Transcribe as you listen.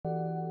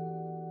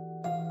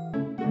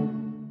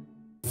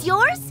What's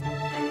yours?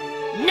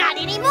 Not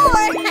anymore!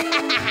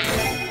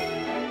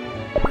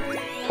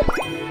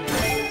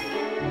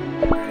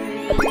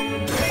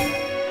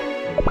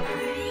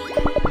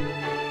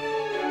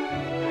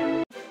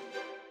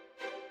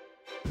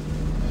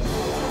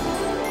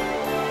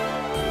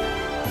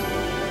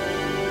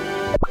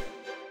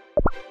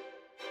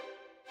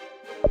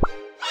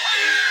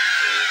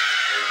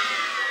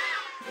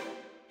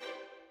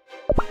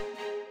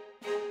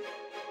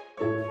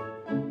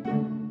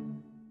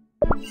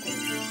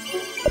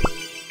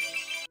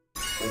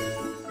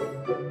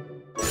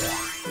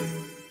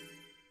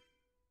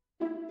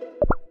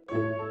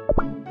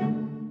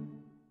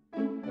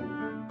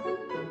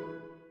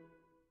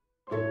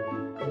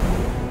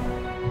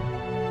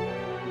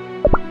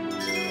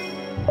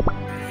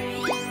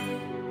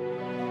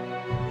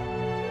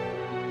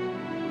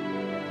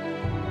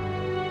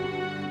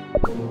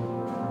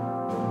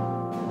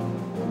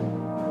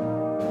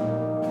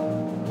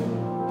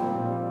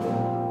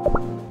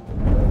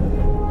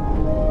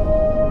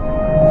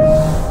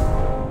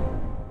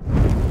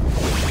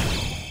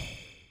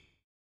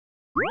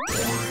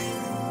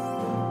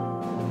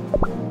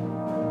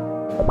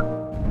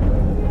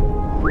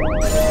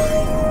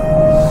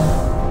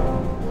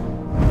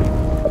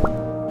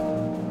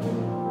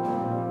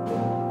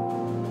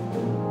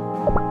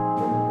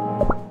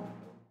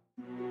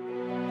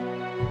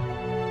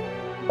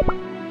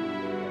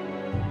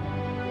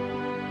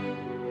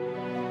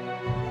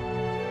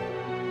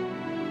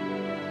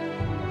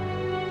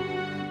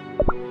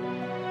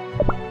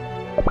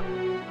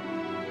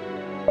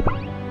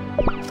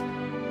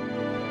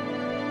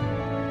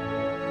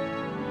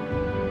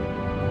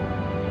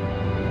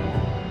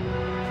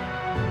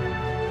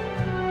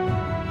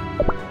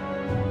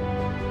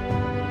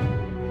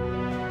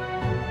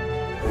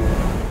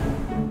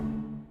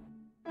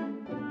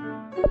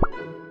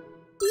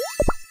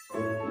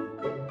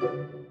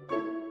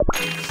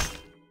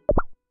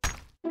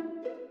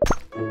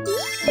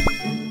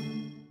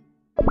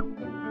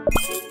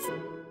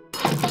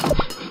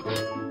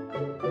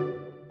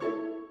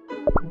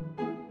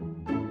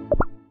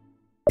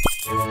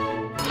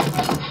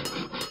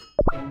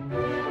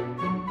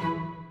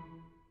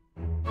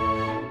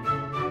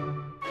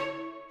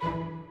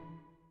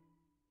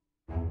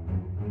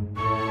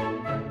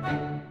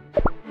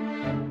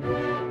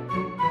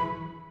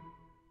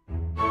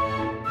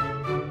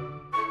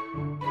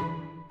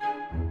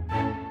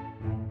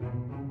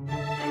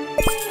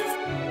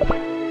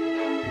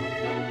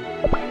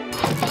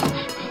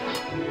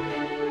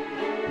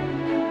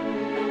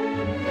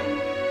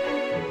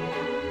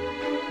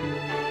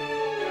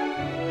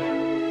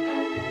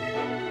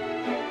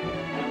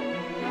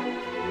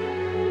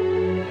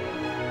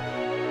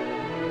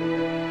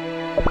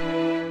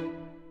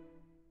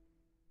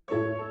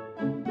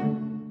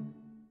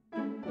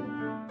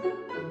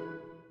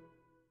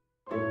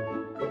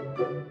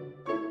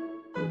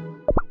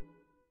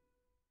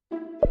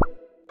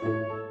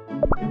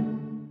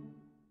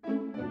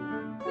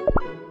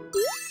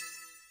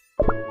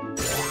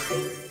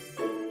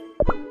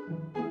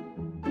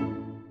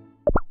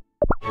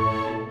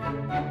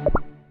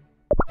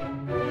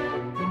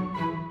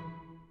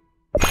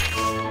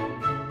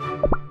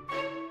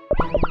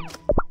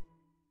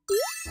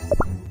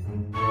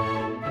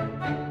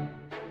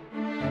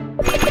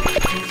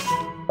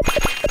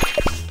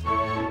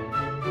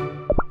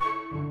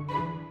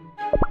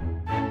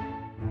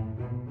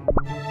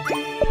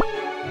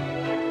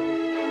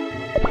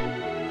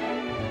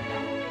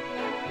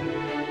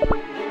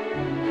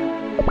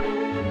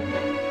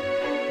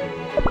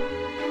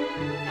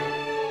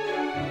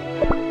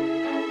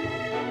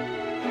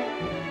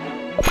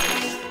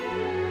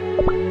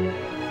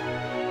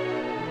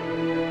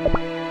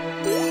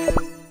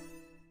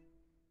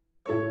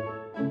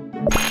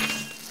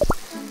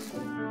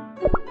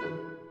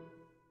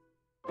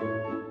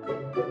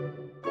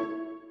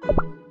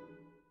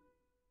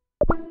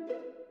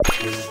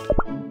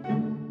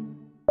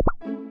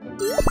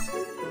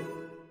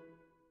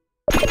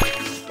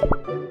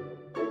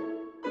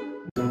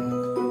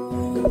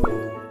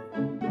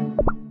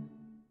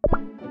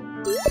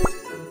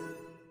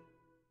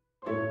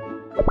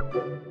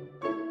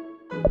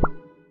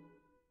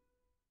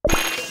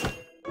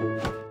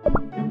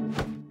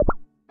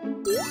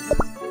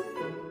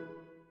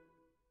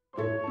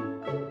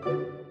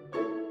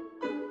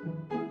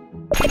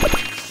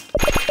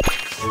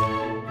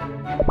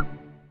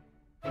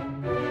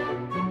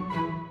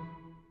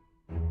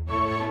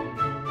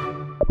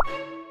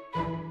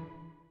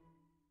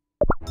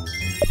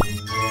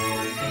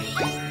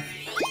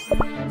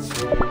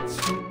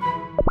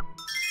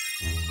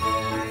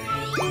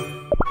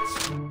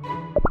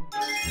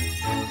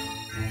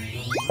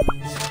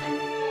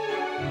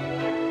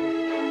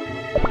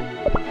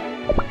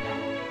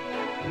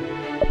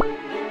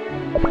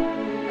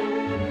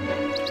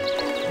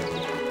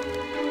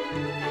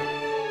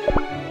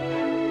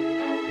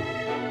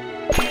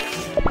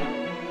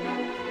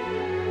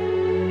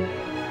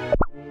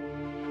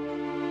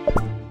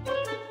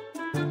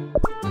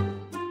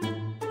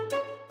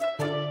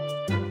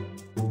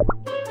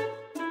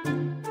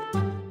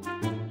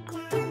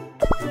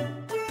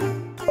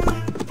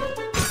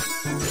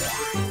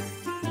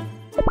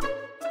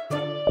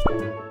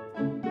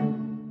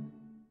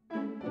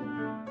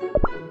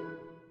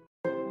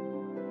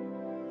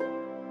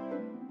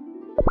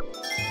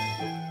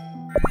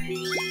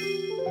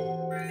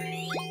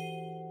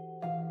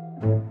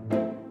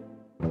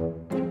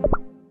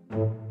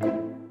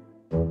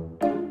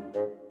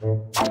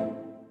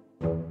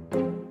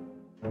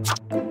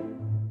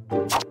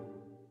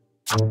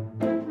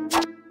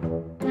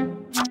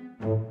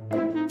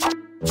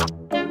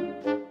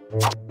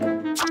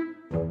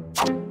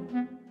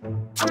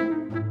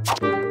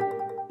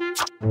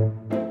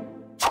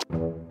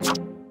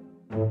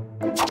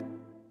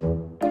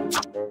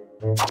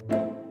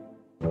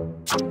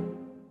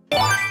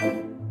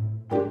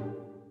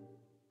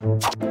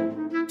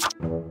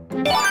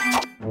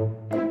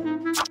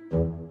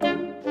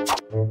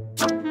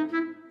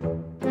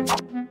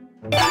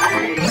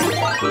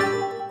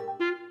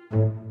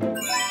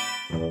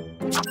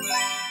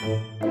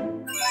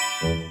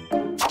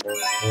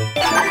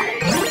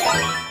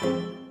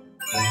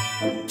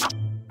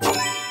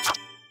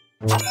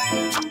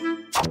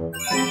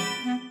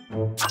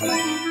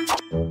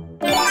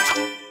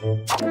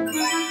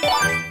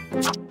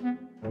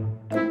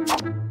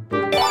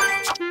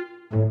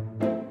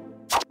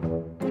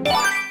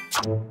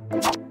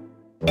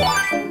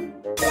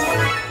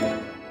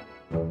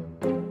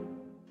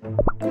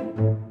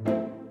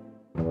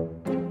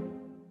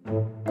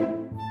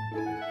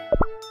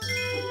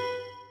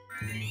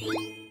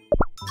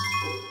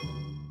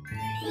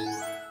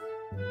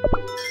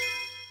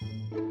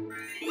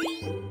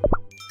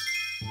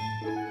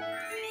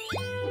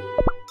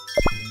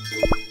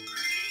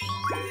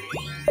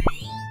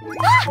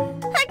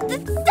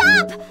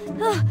 Stop!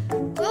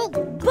 Oh,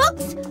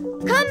 books,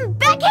 come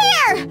back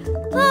here!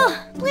 Oh,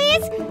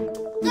 please,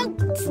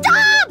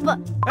 stop!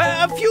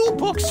 A few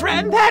books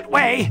ran that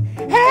way.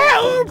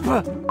 Help!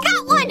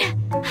 Got one!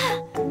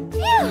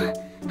 Phew!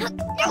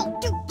 No,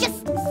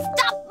 just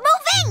stop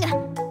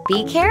moving!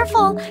 Be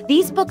careful.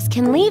 These books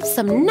can leave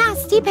some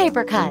nasty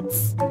paper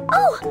cuts.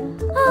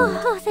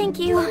 Oh, thank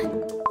you.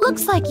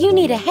 Looks like you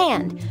need a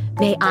hand.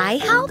 May I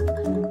help?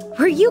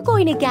 Were you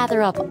going to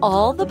gather up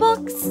all the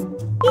books?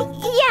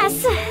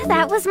 Yes,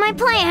 that was my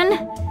plan.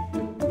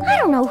 I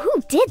don't know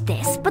who did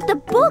this, but the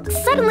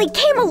books suddenly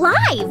came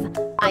alive.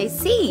 I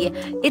see.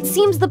 It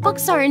seems the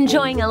books are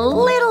enjoying a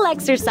little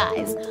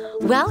exercise.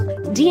 Well,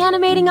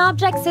 de-animating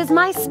objects is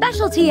my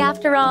specialty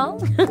after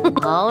all.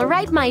 All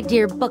right, my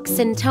dear books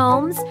and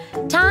tomes.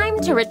 Time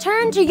to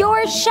return to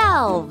your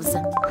shelves.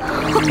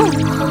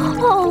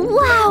 Oh,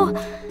 wow!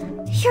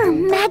 Your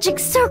magic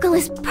circle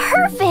is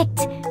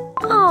perfect!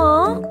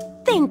 Aw,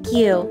 thank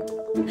you.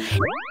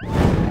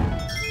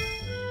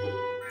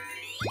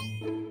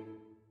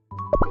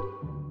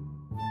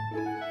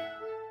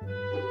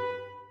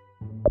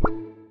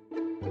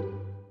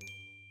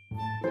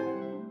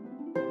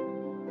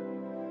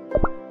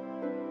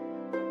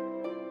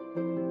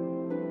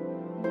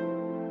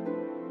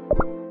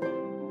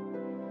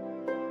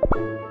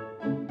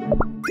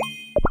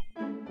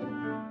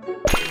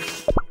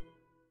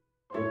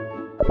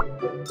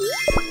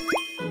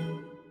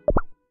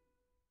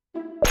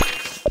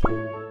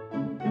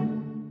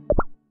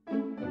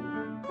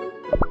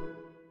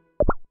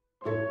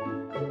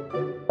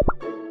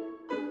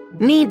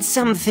 Need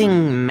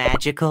something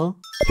magical?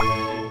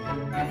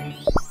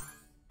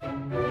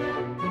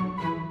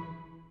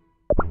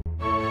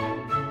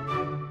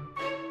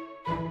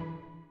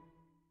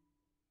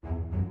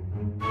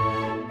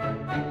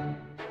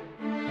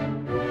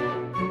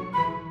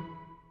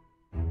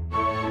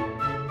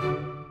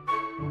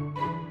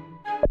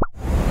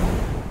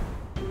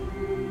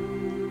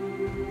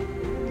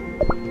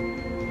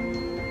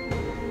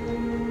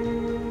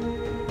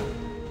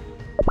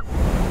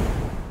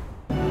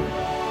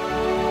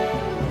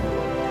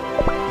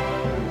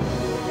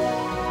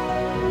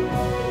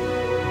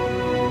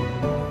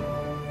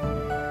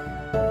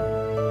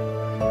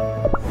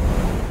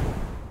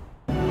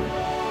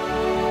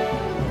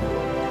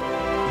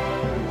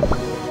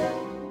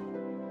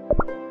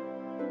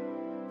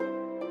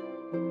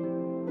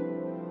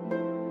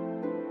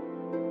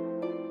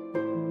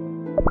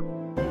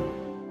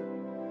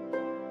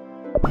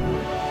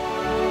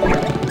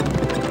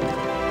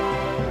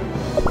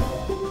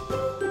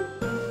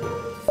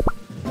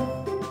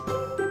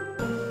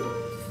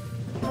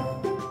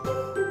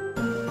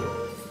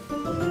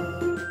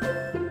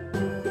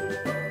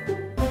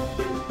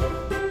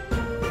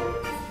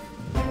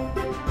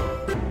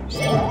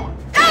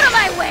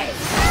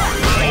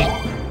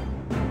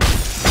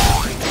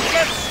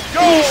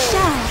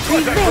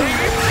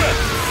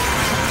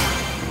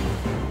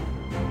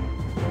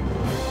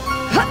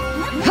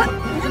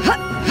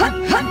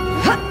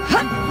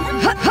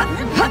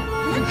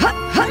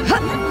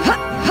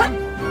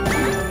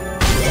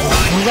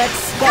 Let's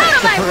start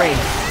the parade.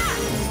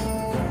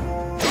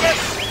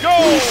 Let's go!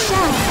 We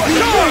shall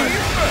prevail.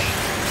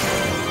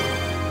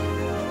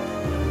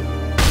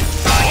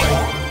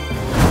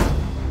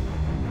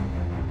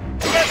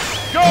 Let's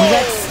go!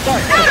 Let's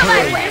start the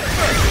parade.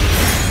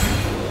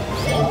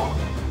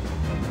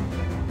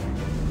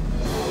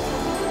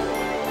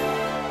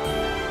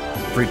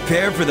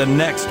 Prepare for the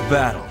next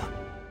battle.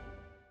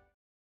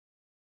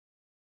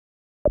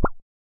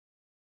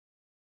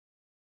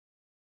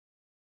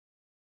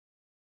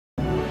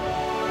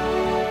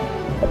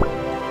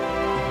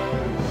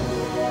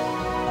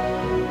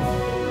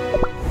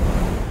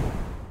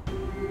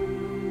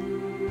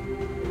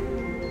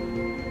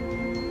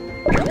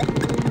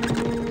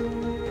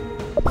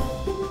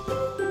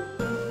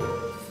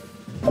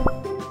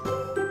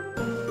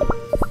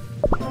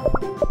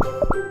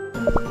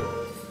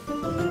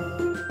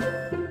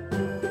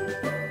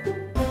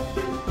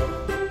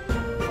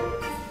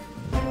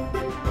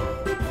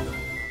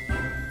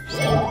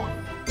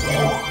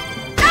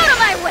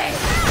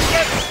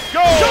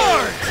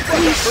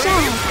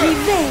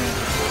 prevail.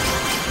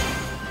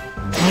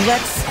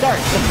 Let's start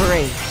the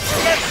parade.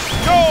 Let's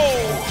go!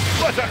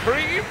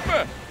 Buttercream!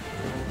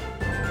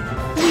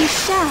 We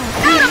shall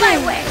Out of my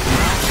way!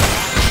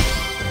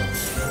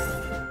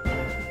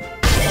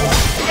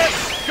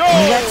 Let's go!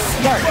 Let's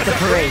start the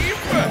parade.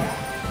 Buttercream!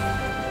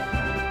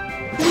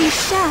 We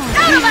shall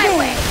Out of my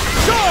way!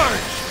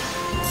 Charge!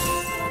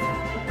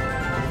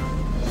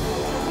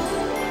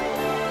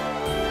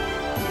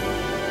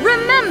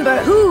 Remember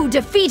who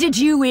defeated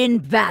you in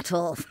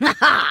battle. Ha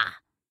ha!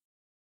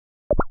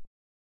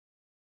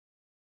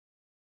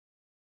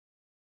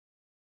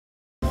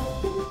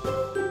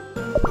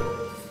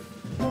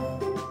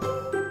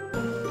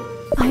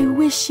 I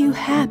wish you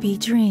happy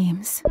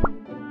dreams.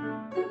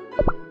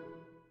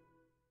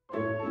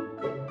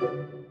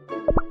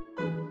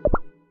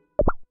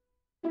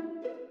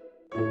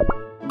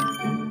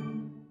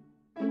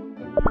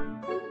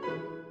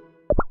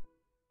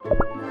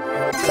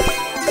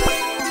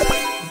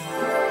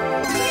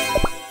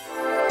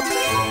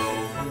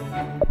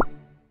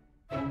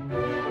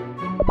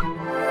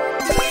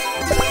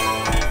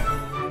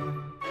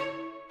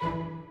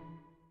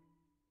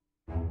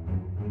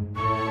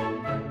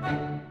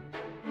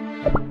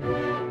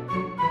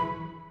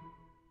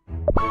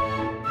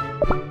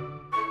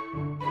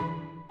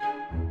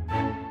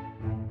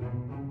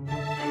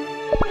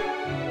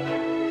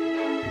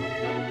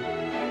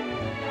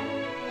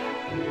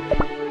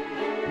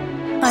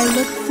 I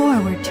look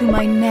forward to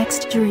my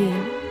next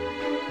dream.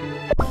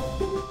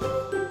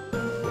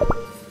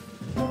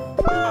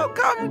 Oh,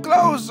 come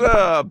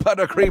closer!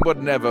 Buttercream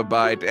would never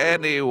bite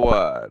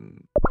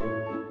anyone.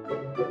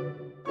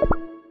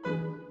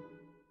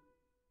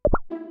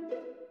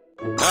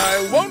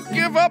 I won't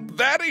give up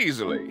that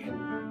easily.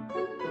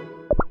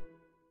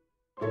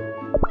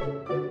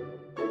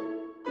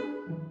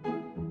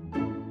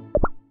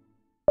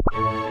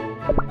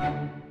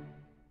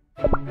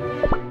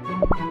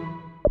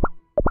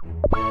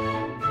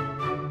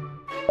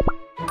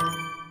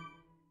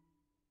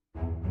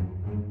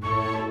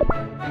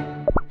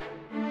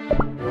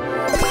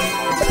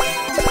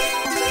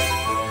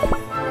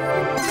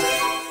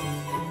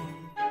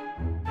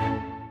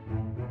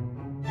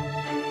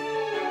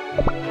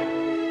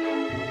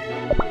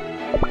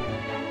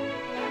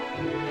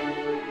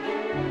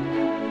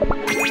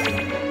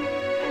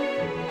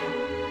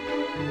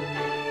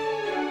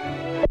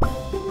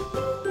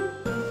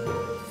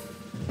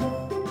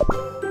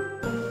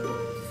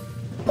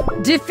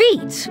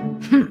 Defeat?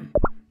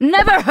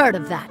 Never heard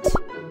of that.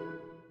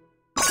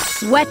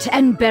 Sweat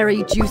and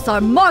berry juice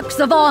are marks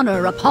of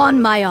honor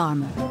upon my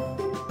armor.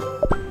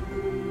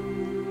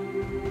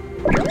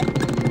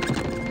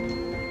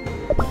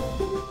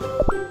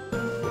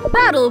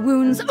 Battle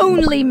wounds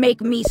only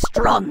make me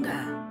stronger.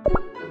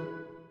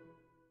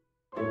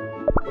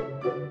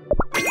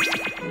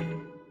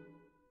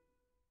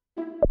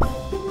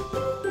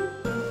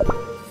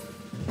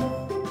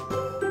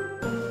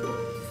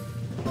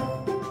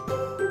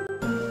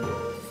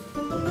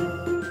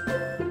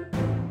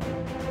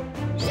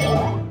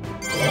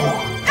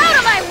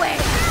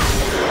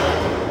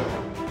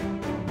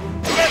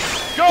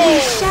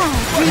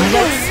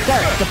 Let's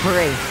start the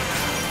parade.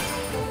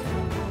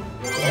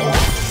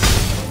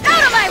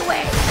 Out of my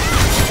way!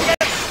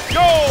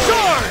 Go!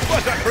 Charge!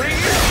 Buttercream!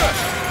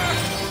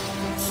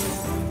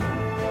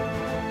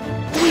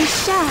 We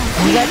shall.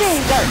 Let's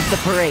start the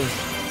parade.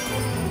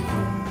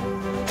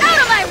 Out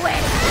of my way!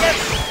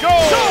 Let's go!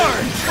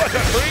 Charge!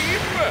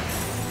 Buttercream!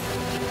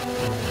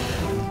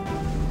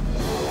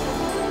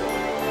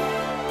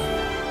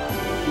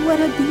 What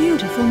a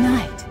beautiful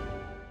night.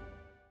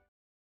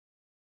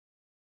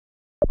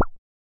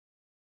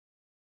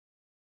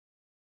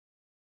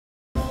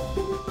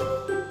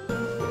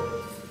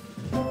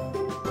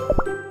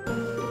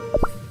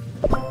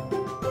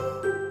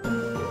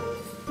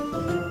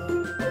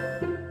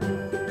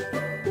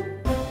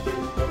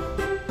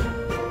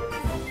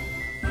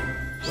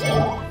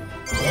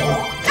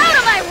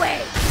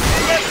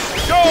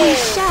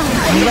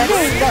 Let's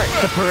start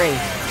the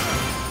parade.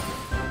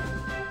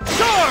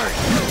 Charge!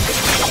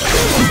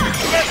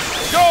 Let's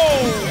go!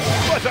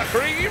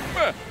 Buttercream!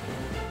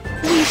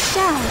 We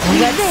shall.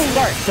 Let's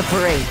start the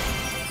parade.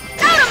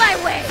 Out of my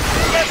way!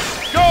 Let's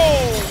go!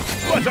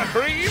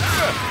 Buttercream!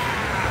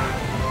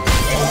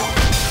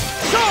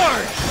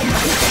 Charge!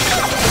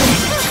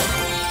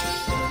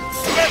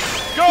 Let's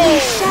go! We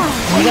shall.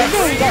 Let's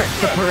start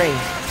the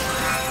parade.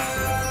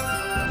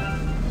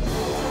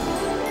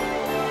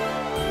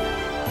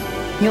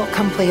 You'll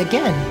come play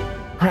again,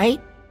 right?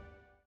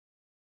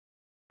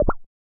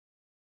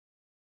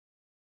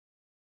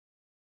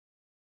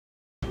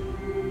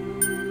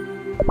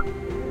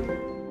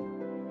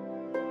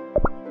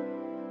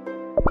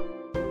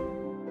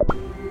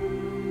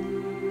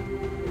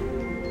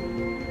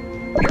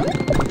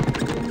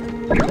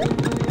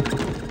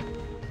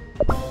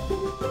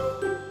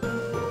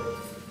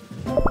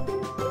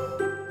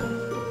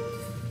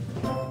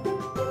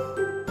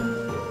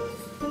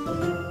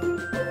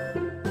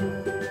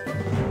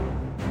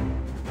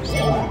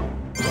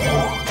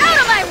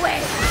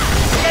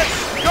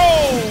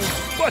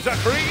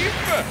 buttercream!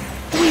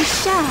 We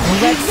shall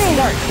Let's prevail.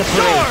 start the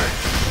parade.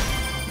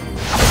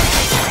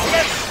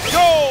 Let's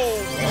go,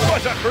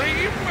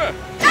 buttercream!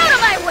 Out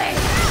of my way!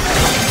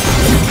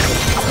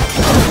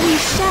 We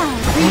shall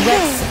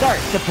prevail. Let's start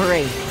the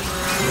parade.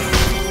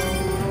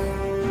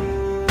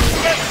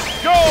 Let's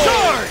go,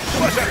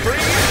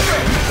 buttercream!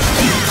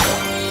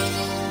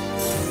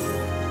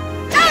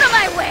 Out of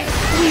my way!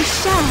 We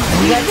shall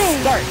Let's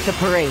prevail. start the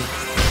parade.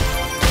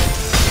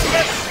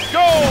 Let's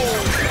go,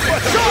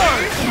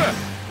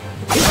 buttercream!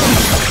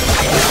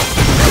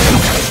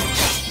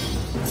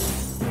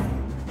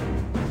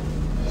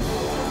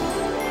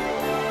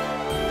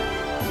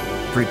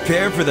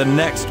 Prepare for the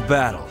next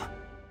battle.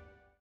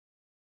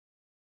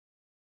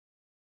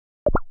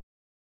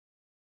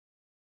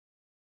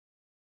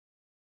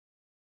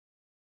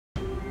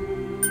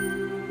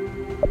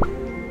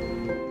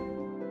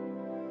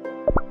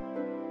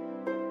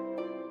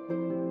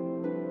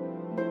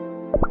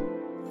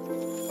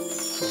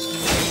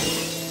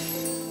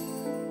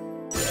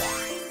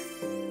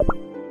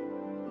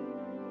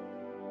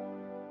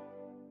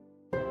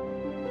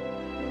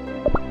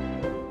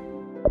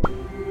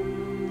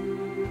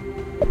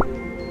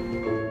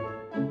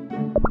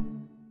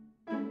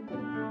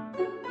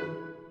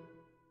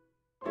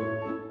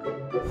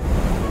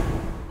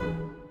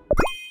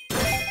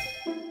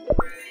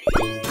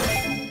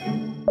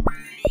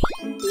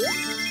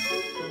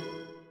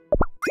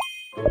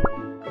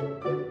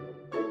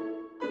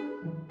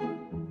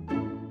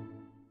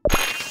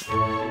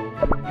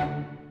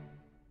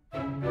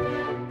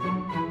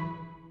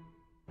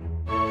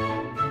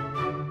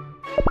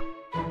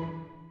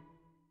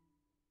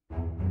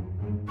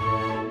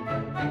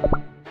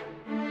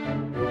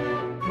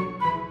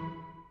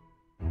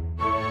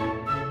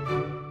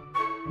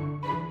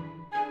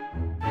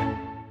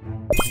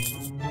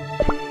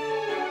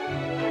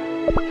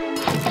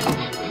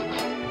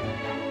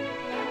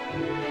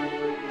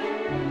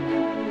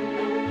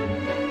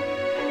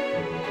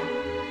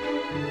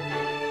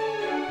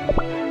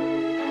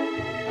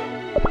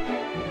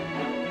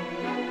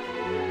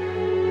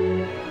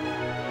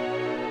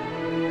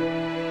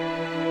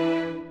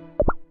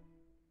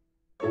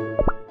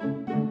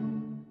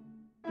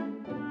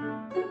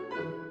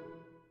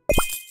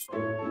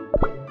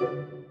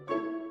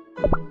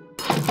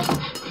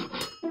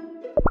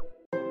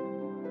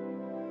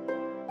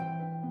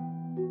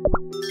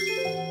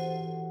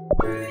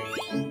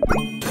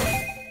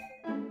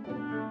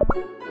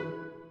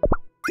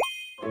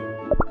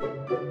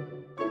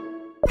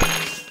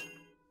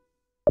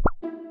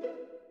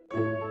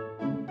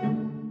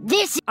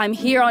 I'm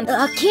here on...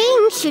 A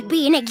king should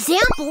be an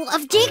example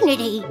of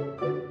dignity.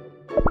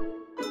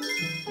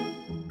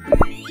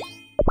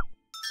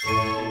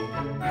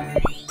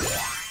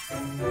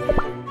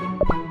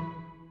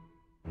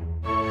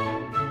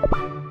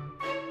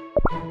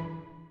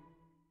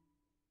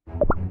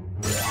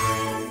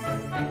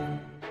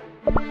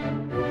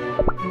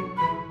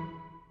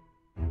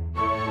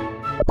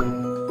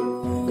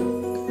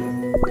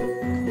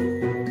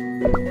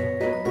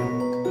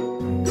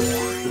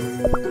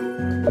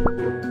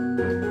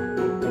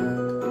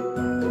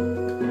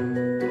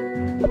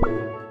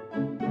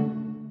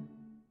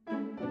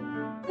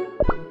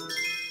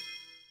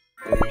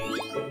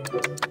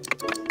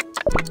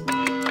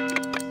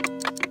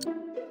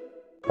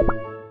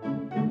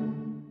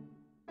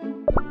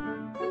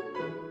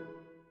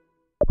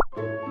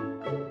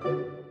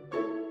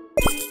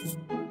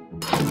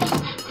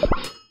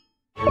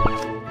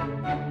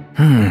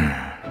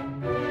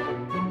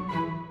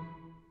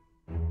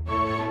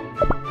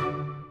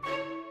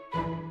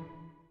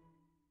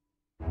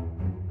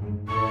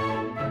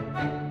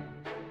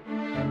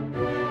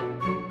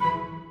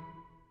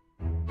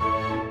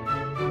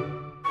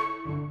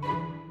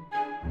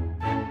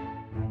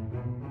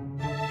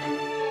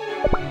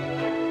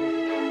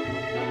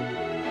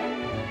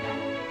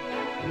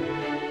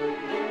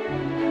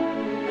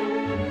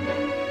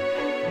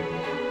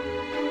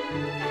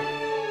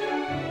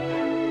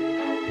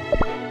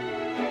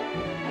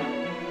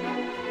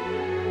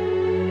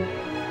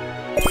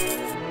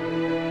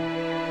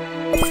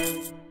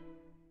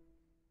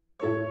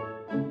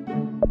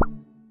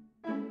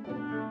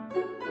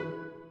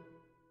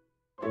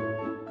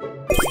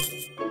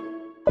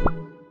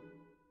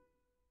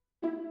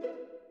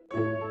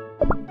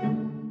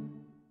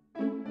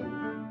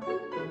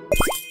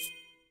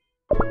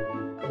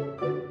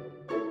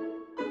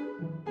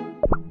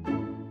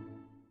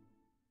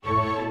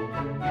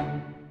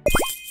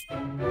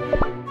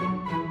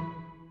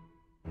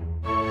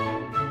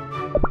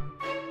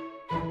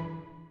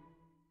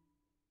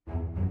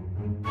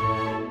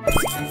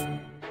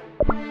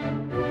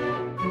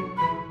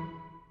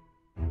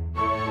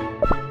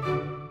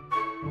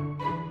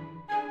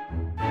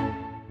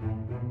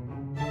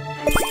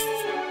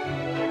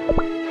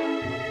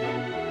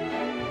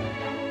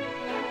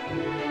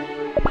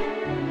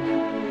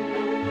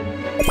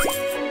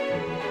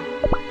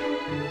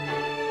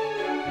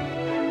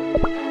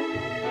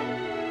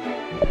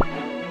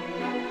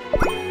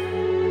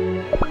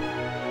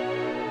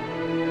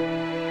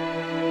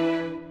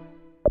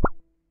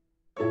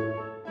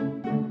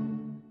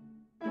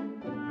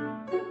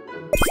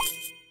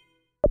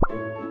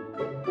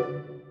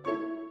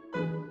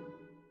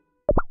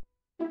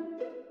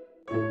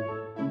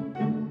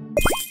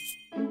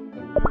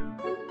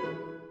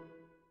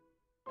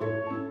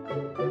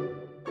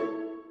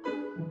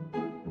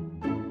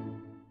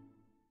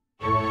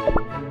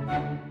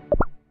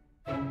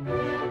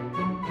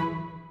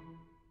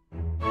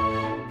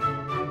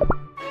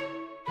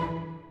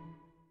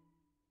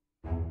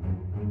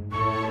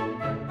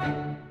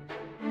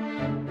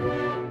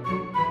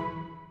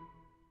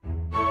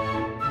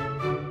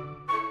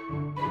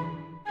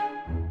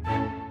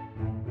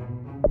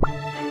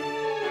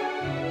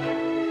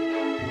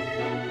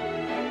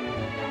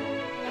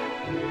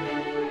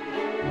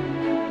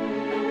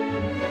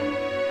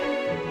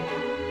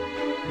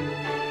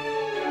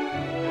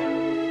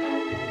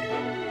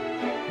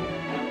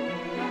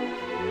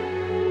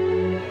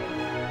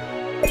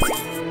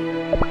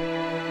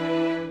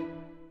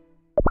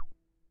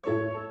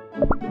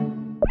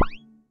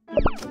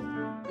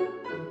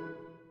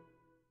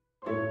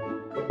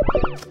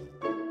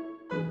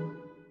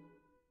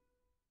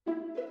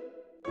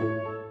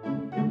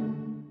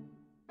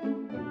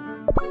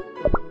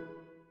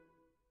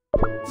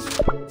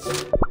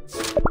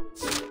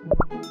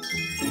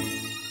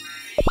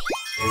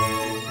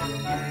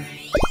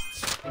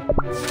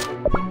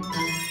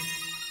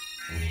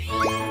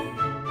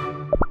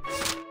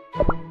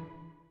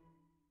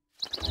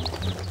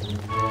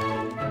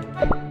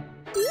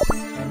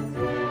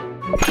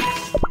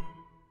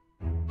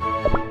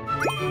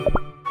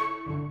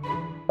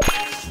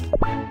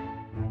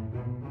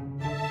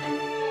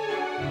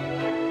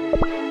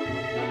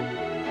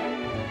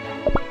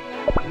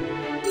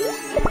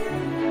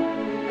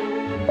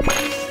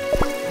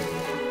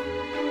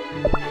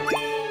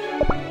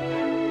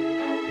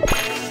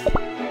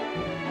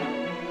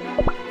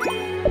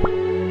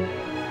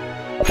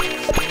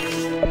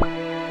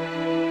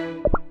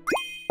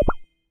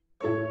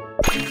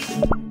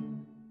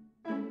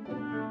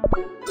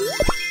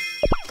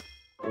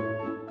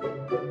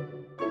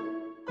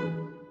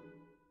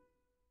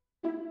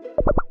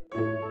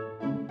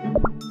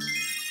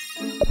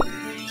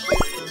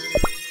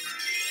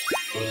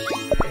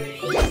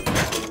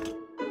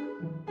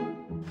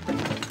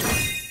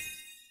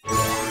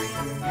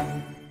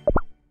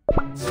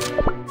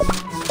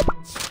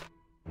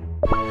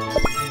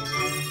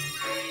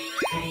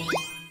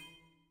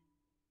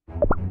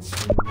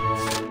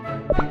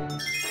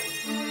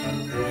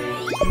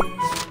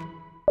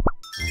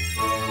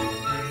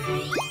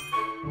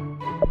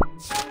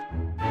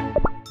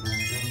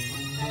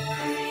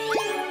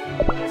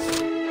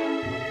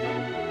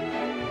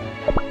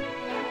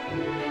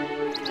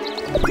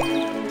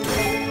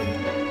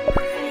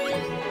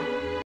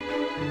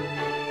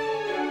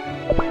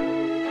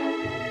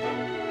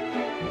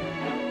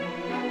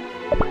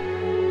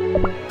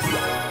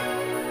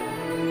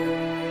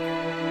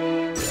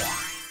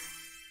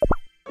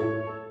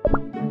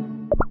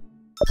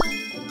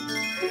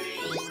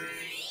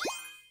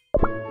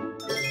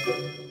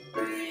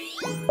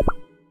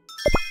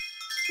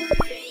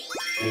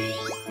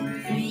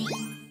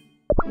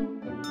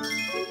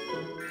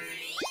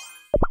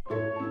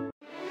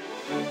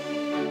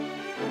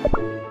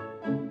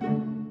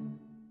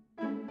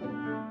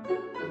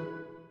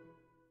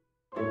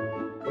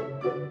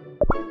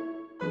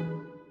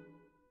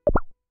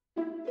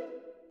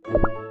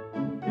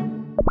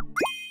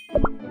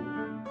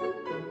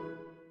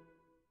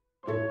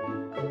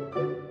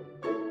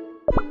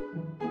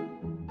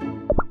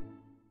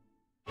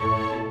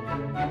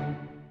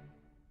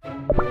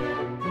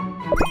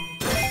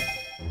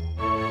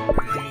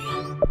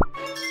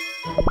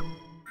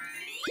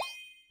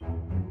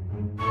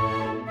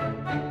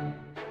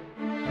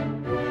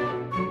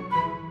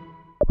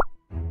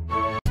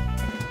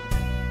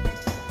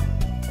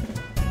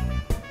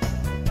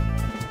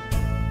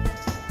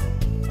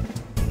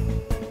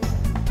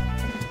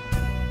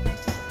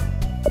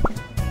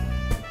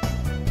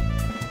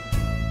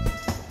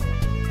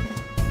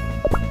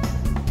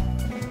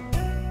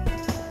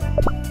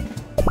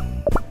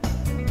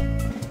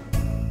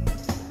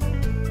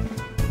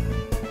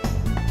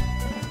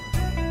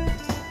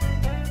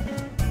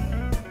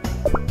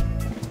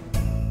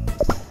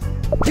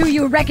 Do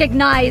you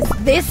recognize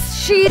this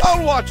sheet?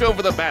 I'll watch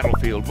over the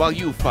battlefield while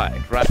you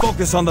fight, right?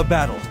 Focus on the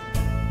battle.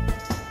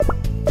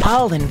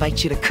 I'll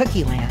invite you to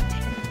Cookie Land.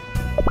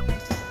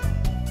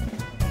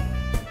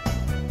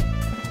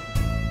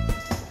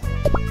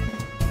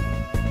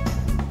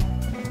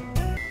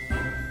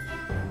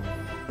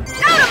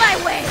 Out of my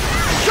way!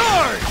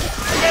 Charge!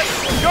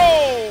 Let's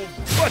go!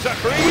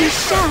 Buttercream! We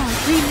shall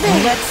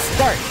prevail. Let's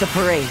start the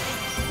parade.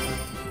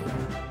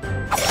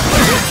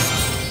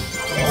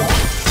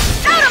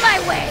 Out of my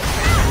way!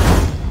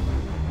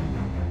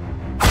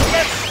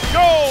 Let's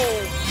go!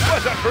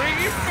 Buttercream!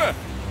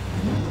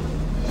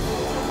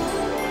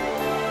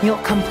 You'll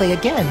come play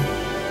again,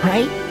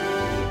 right?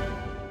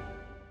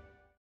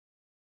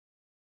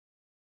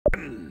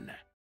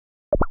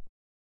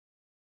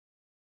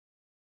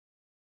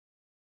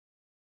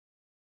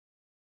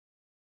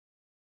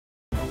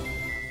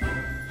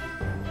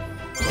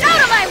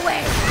 Out of my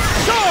way!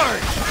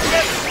 Charge!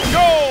 Let's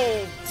go!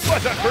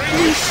 Buttercream!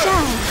 We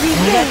shall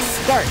prevail. Let's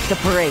start the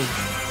parade.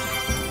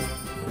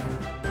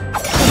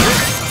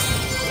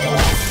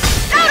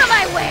 Out of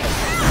my way!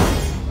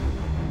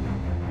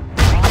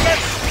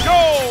 Let's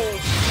go!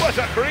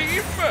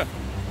 Buttercream!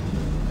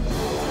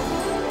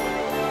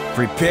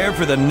 Prepare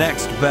for the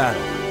next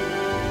battle.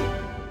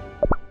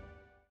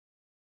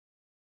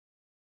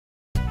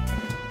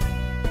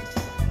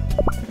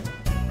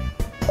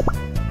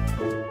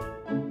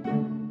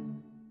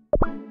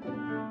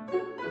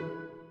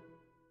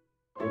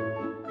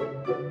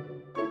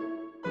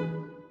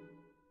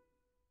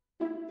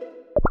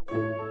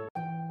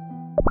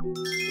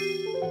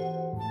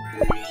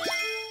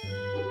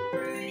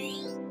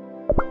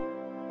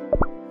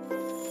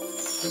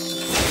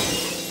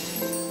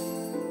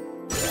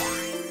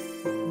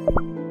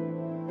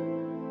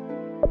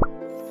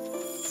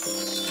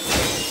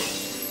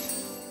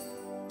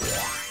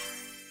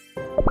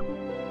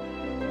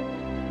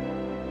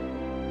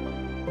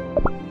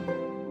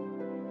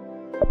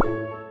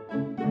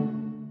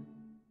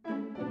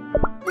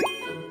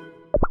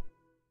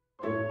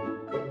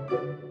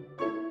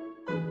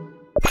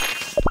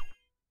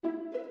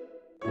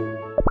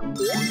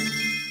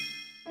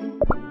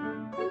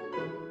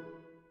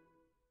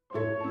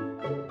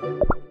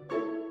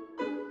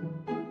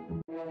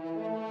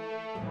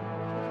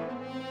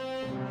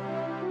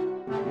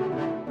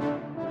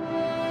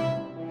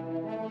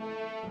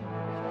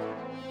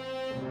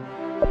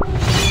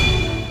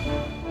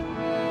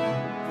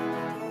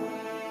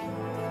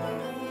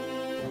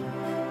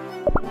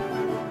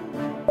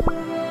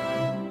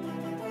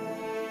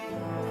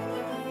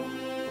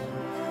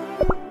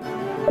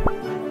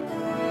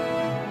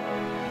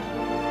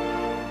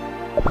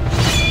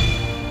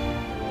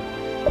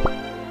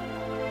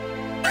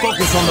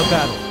 Focus on the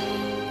battle.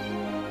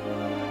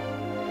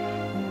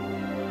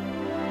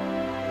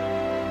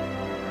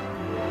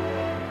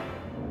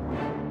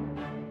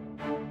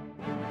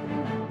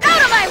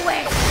 Out of my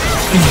way!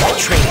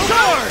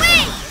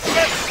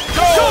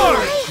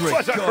 Sword!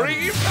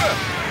 Buttercream!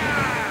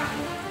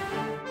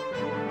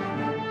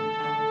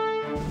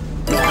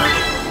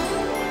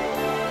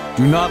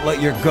 Do not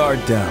let your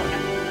guard down.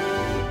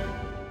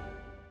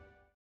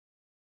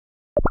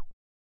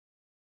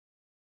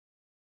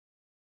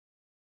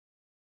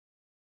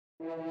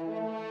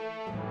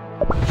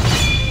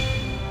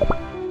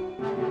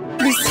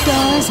 The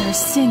stars are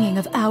singing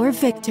of our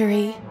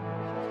victory.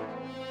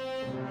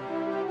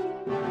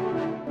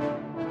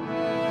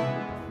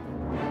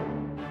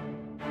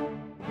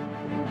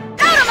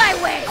 Out of my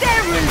way!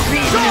 There will be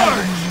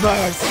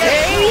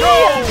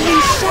We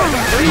shall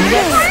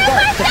Let's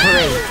start the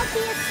parade. be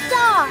a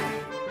star!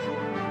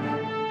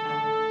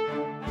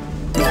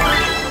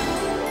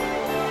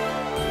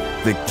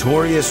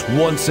 Victorious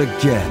once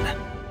again.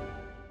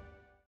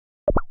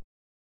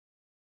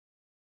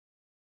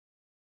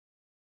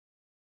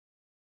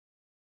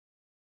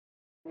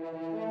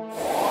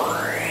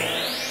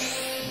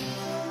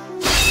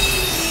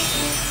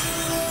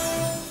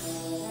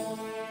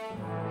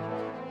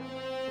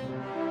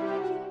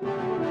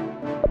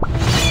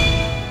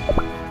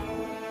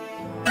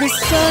 The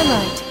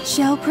starlight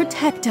shall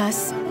protect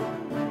us.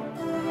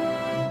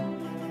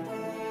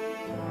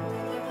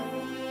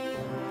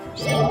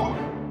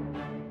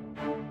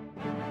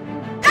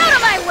 Out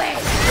of my way!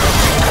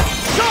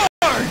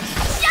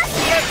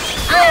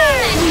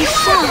 We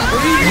shall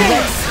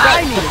I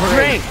need a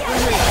break.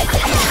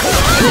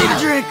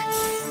 Cedric!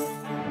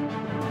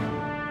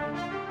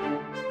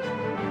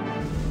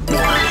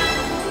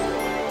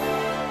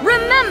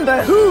 Remember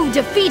who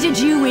defeated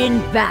you in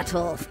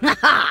battle. Ha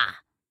ha!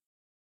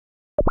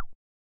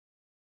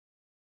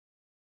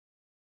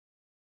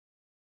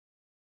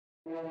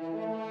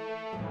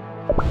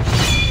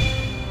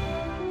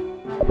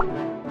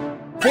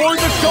 For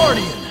the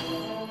Guardian!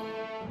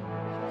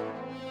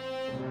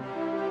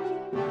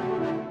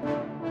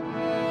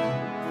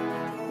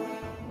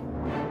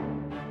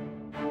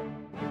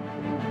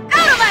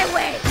 Out of my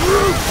way!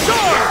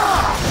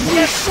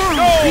 We shall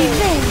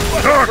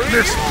prevail.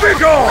 Darkness,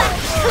 big on!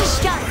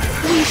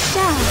 We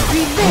shall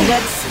prevail.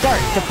 Let's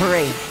start the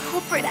parade.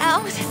 Culprit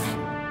out.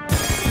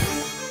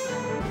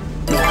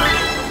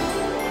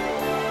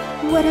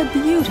 What a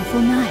beautiful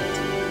night.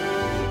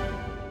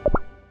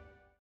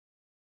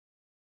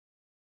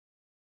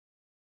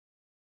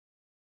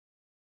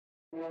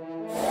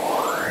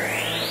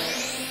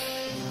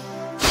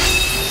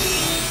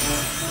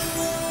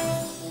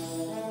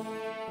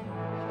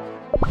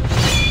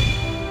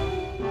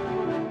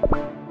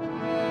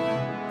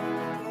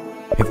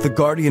 If the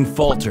Guardian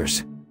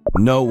falters,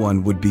 no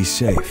one would be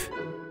safe.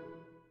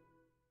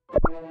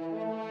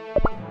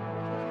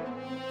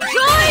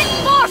 Join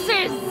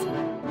forces!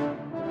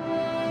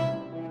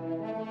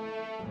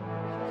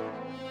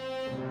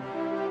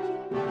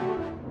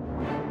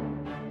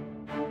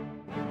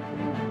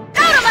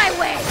 Out of my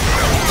way!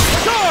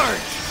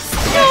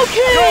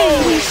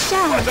 We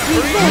shall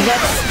prevail.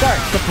 Let's start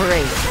the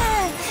parade.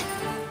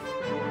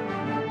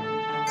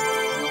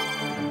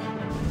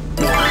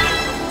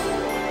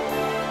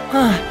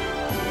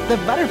 The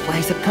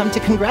butterflies have come to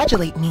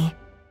congratulate me.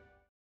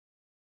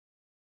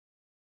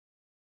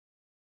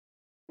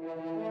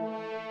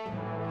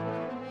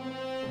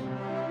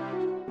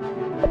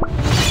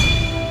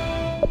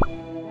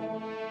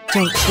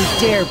 Don't you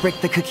dare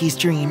break the cookie's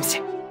dreams.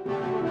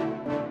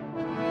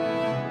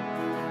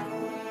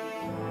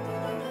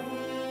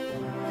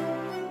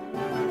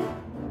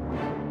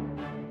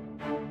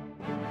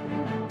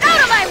 Out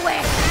of my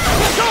way!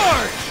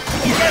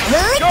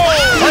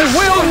 I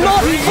will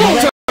not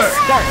falter! Let's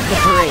start the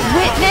parade.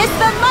 Witness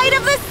the might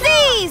of the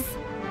seas!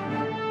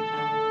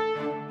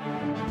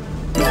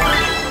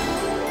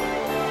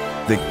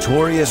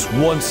 Victorious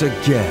once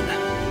again.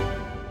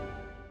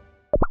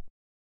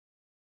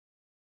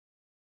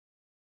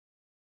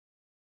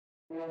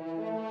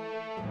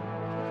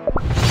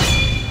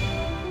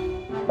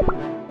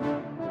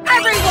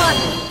 Everyone,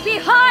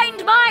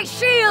 behind my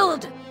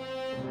shield!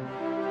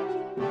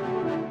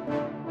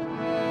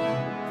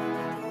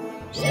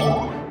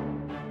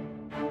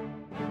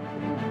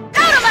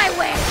 Out of my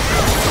way!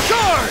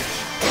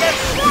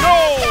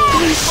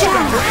 We shall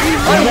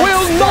I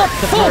will not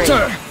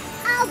falter!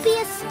 I'll be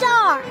a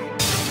star!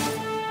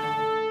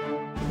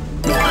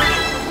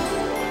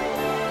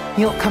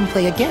 You'll come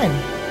play again,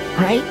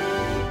 right?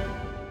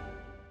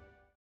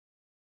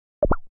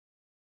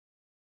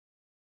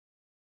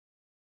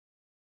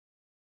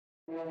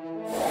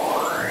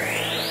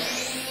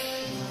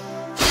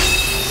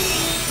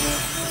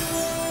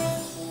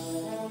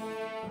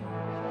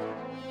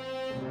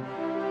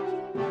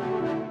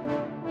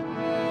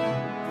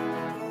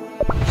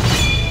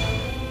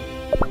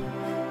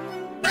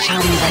 Shall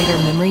we write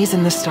our memories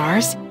in the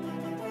stars?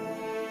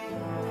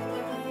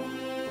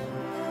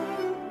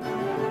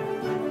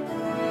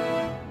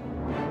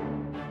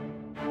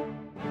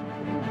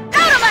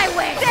 Out of my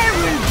way! There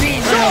will be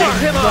no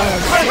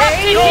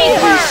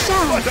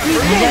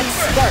Let's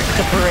start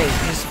the parade.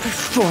 His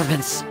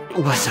performance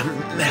was a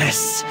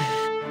mess.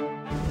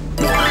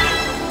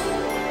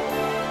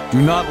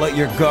 Do not let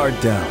your guard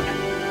down.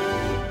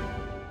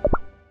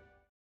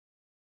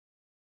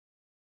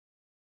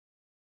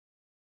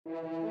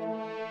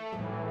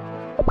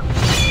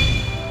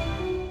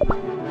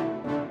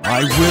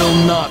 I will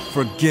not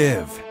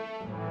forgive.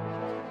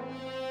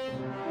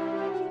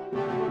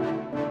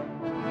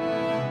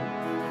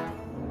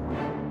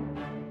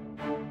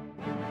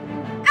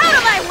 Out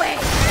of my way!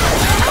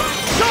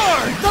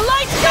 Sword! The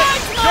light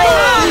guides my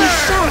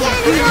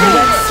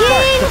Let's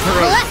start the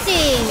parade.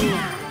 blessing!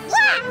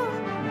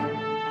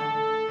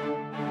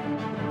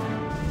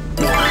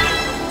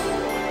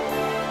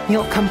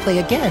 You'll come play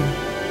again,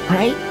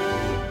 right?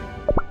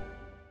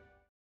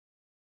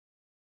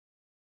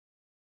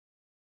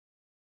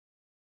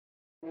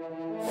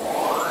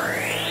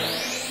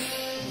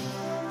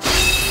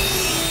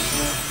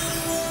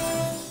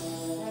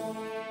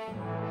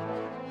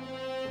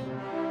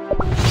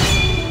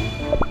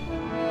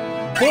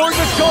 For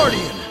the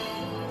Guardian!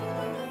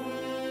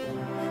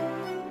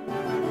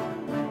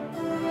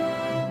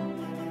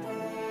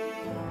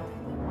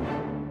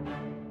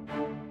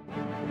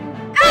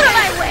 Out of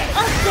my way!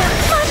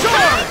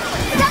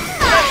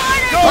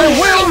 I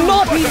will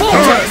not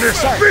falter!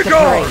 Start the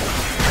parade.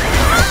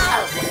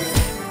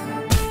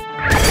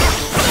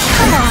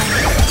 Come on,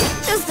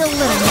 just a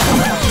little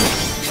more.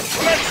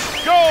 Let's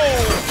go!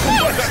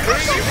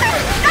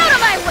 Out of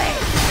my way!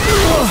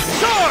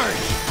 Sword!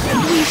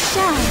 We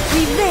shall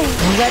prevail.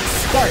 Let's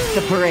start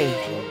the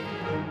parade.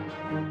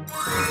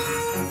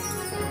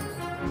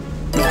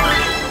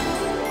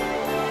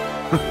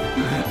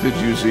 Did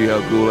you see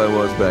how cool I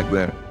was back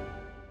there?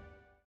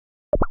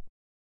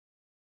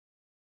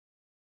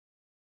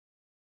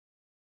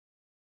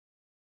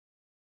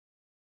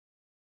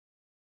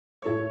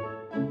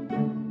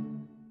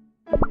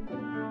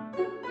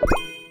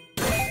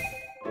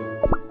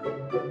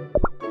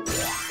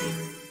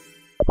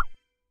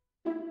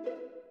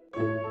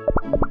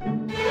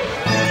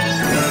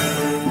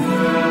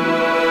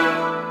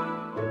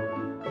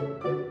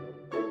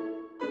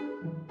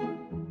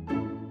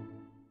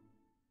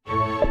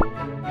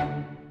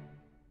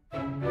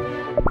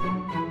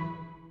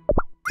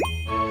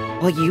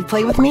 Will you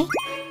play with me?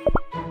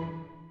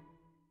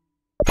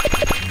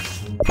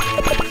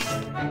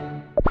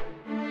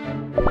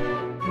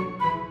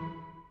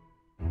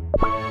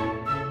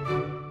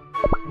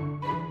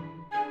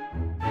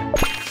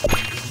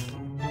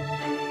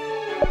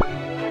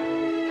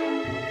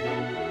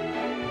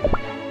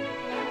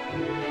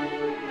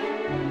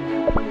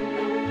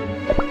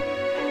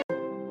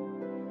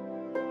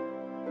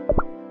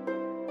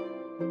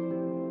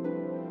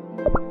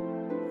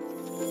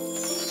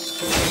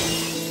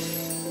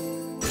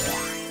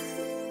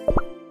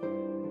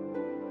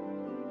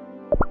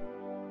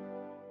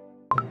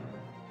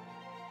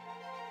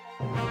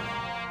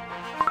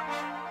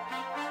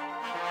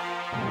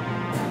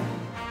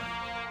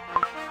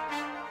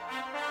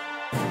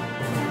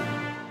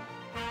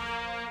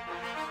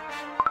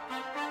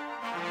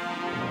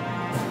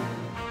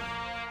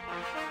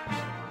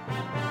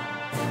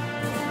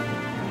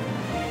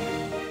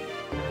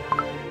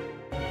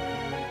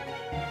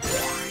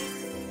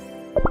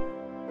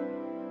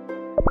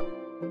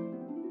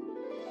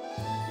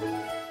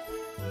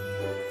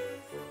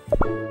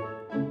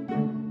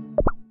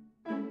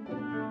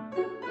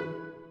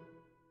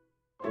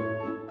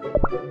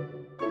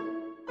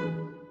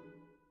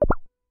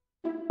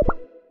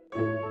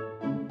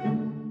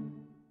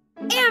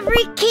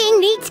 Every king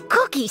needs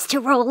cookies to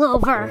roll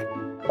over.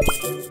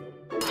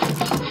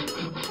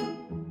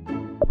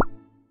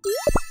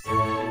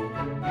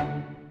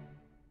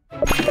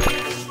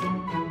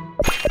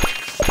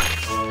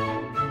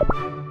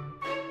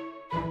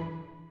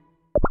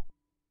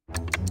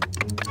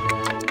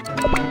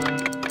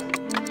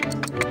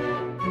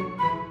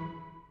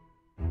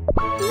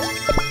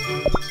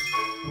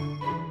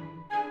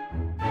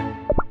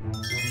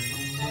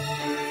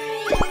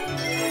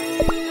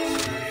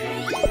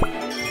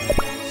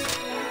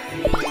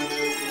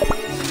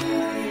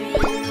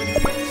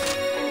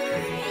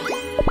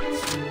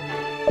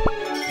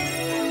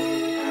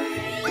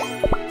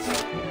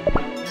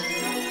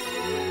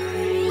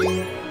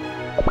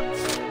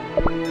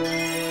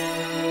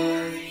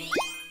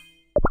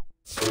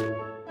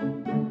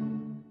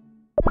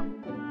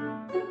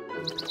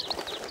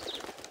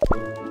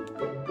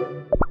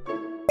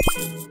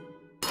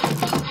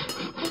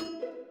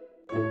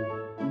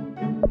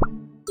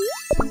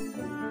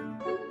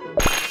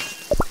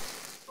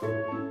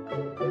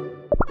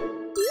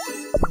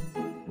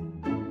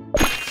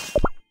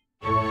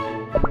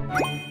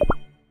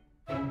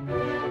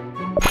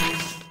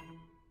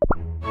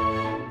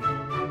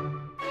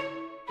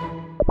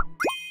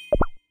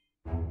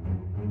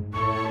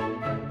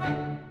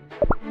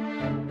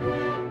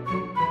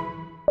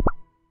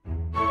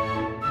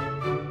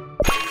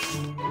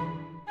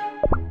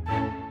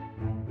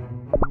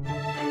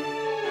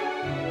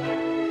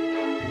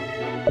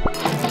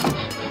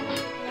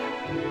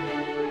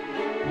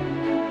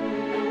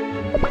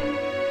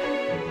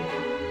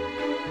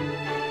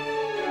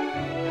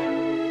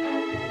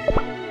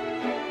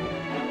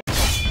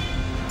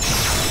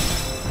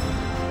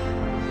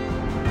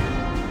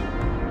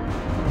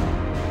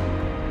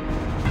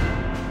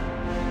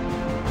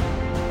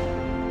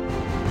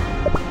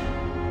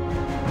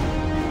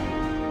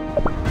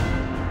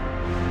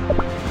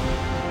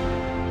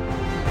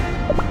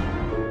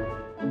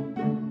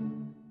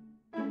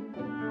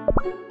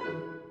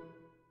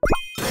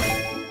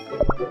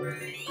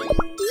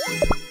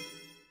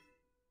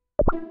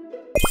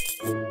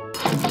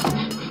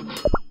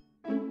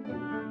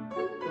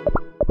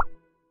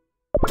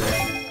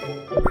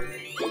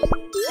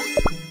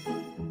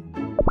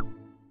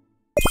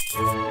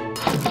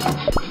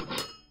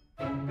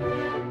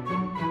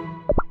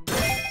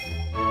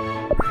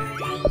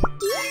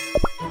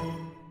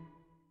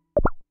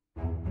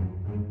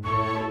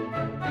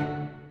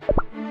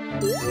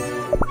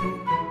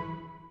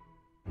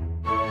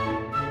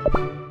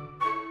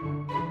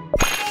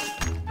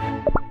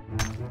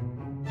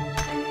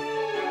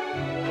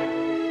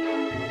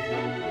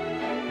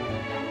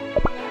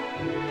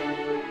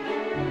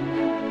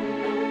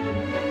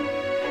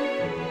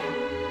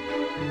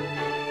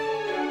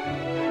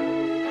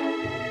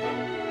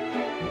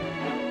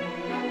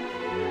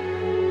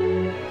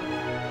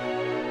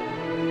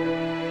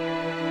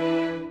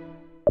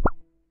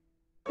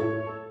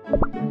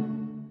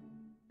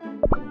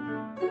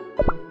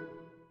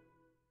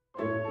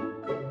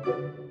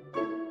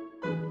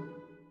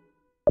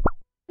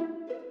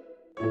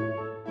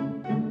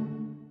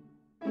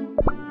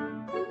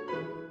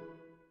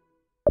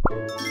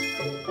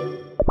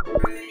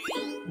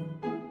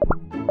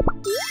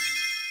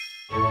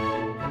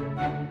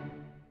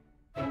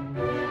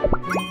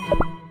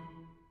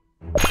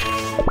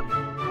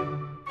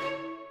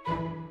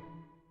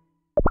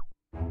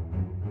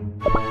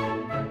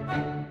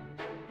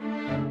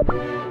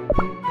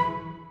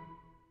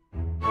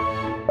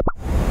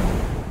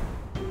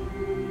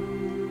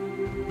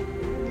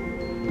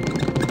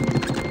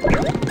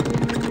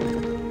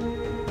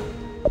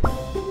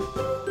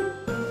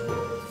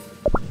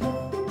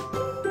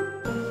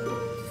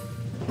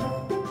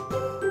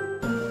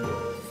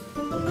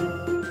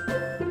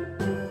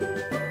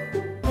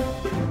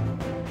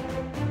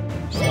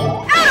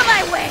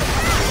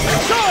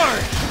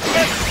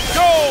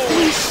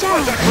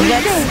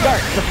 Let's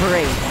start the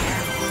parade.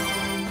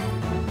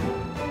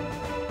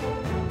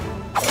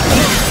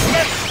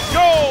 Let's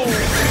go!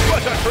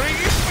 What a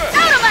dream!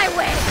 Out of my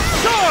way!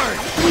 Sword!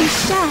 We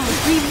shall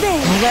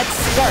prevail. Let's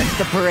start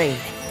the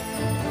parade.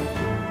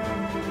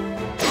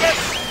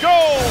 Let's go!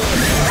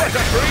 What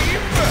a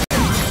dream!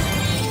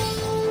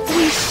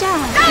 We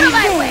shall Out of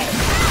my prevail. way!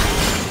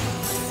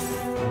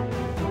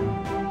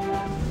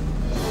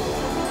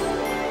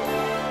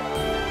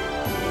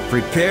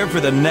 Prepare for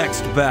the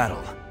next battle.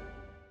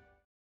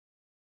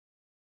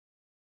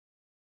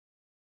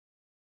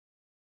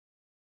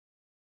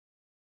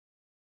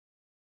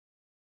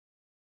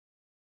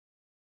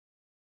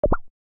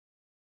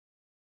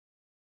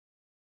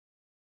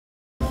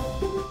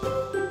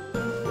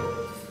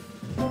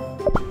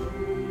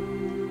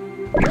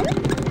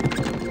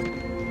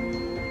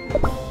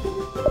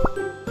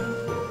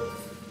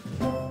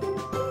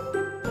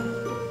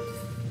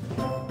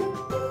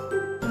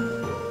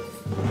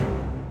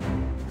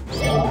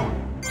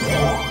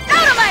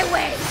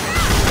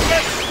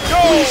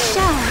 We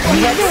shall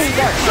Let's prevail.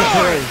 start the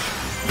parade.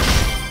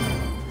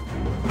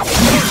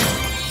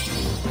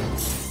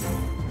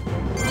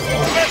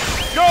 Let's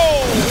go!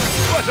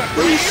 What a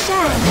We dream!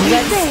 shall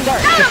Let's prevail.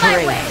 start Out the of my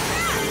parade. way!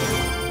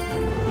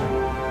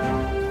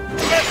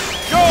 Let's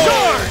go!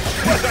 Sword!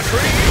 What a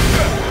dream!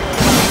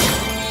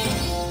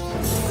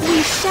 We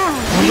shall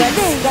Let's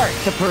prevail. start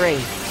the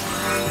parade.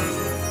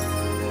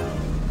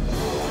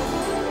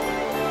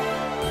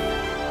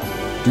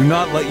 Do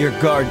not let your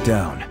guard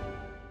down.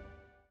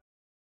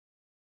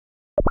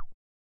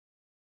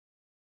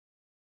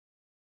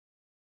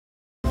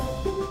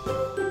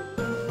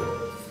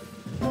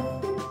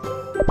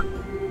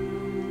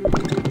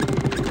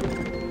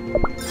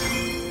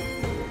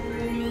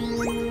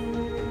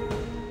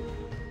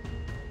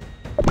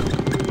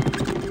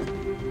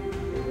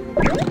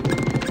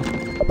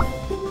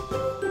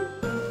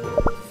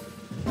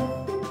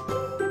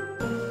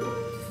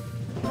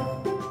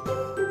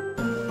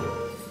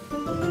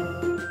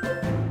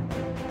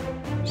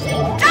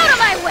 Out of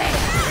my way!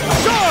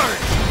 Sword!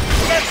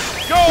 Let's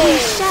go! We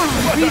shall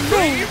What a prevail.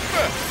 dream!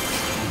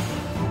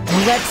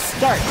 Let's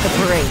start the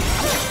parade.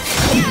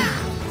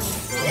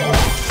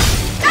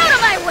 Out of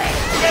my way!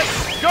 Let's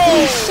go!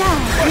 We shall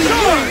What a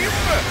prevail. dream!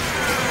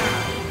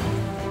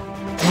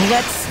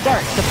 Let's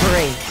start the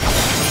parade.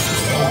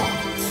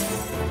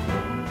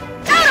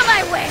 Out of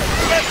my way!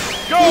 Let's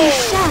go! We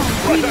shall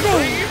What a prevail.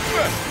 dream!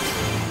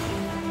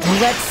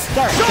 Let's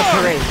start the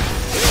parade.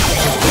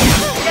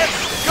 Let's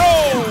go!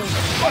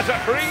 What a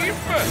dream!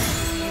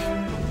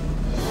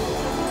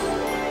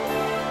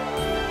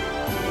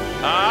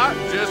 Ah,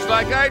 just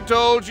like I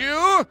told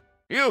you,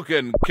 you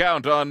can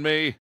count on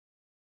me.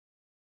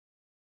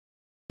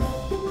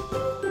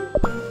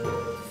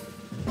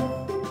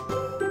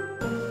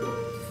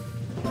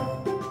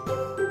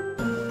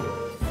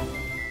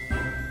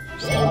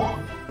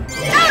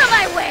 Out of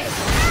my way!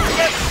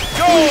 Let's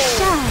go! We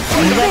shall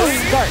Let's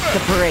prevail. start the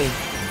parade.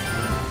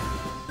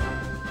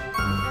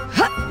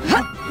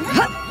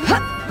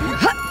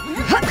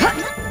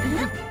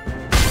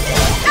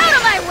 Out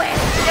of my way!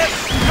 Let's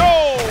go!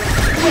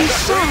 We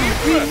shall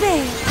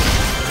prevail.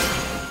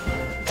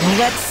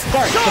 Let's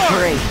start the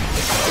parade.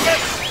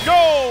 Let's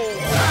go!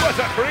 What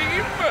a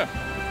dream!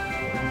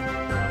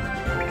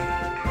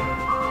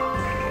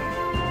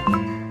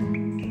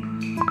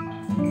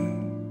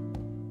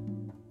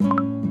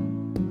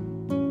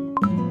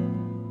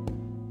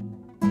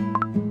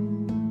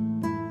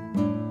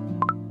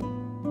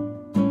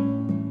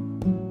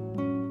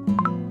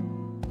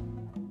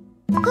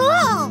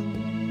 Cool!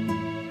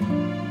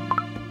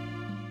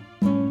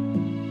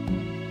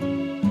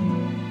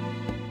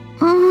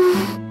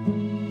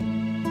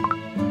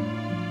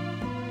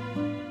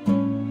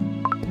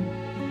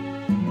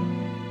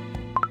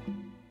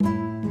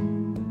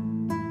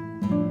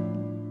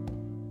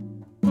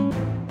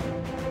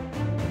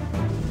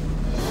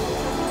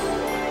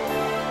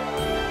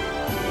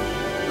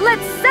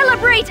 Let's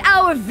celebrate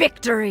our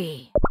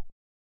victory!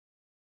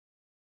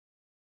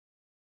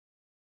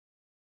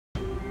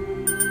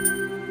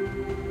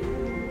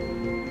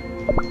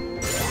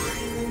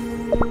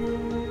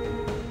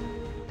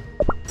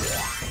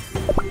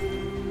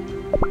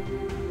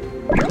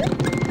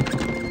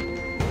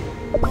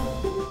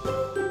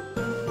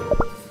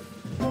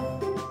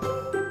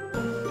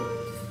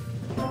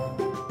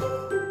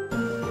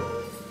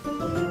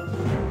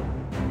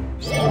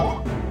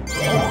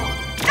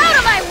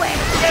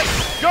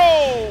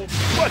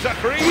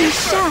 Buttercream! We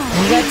shall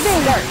Let's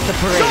prevail. start the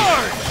parade.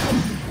 Charge!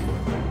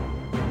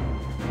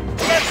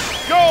 Let's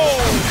go!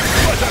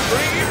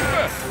 Buttercream!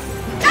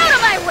 Out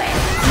of my way!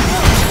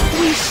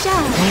 We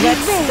shall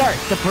Let's prevail. start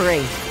the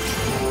parade.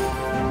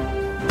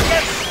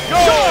 Let's go!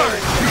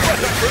 Charge!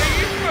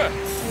 Buttercream!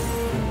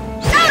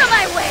 Out of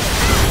my way!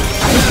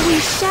 We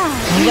shall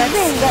Let's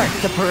prevail. start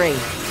the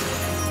parade.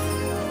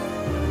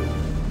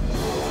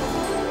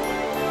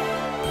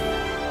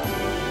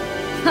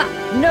 Ha!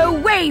 No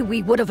way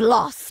we would have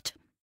lost!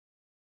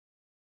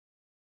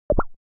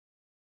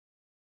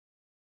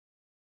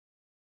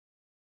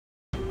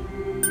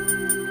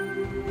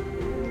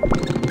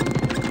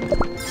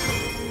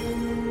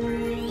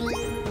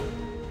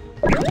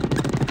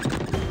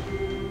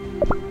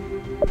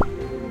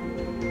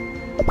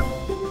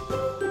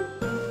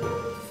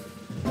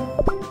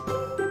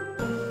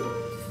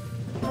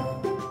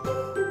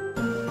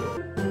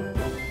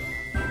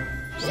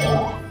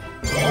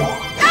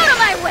 Out of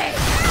my way!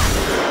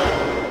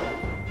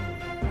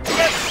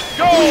 Let's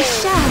go! We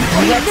shall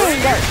Let's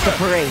prevail. start the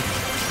parade.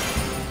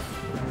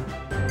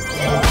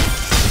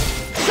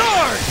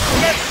 Charge!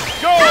 Let's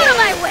go! Out of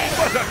my way!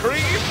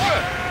 Buttercream!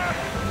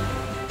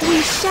 We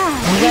shall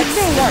Let's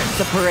prevail. start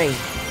the parade.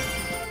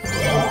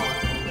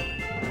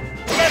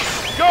 Let's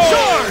go!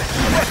 Charge!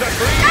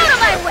 Buttercream! Out of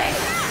my way!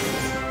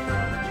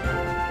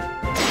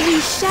 We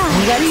shall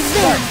Let's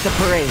prevail. start the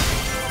parade.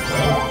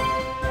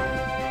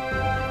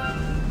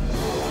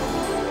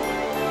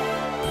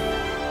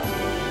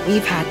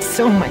 We've had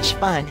so much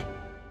fun.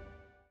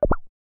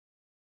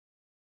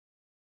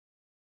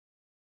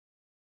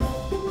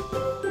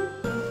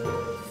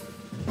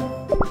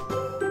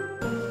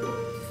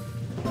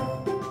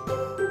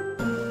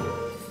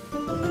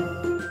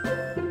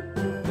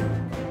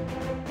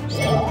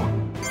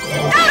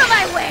 Out of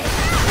my way!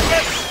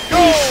 Let's We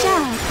go!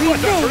 shall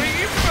prevail.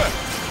 Buttercream!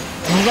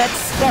 Let's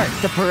start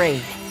the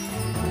parade.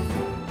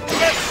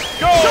 Let's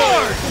go!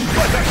 Charge!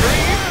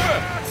 Buttercream!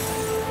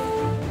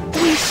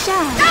 We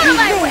shall Out of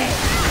my prevail. way!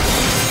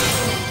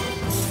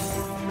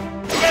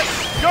 Let's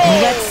go!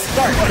 Let's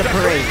start the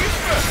parade.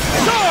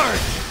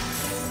 Charge!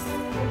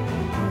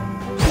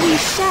 We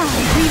shall Out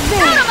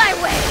prevail. of my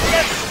way!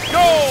 Let's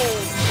go!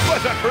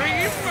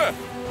 Buttercream!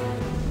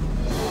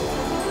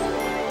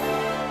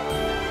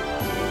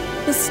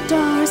 The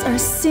stars are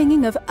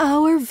singing of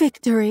our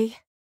victory.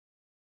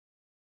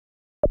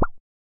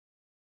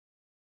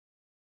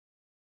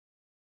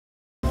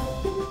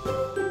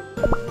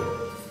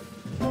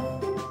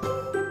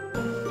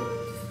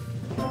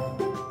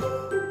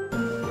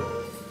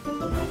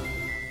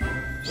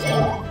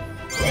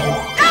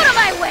 Out of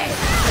my way!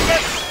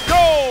 Let's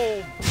go!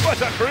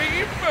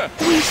 Buttercream!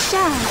 We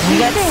shall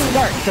Let's prevail.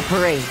 start the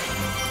parade.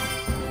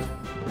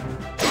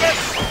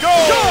 Let's go!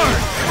 Charge!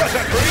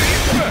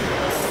 Buttercream!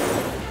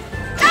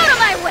 Out of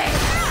my way!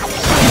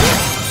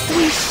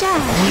 We shall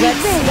Let's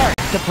prevail. start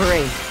the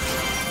parade.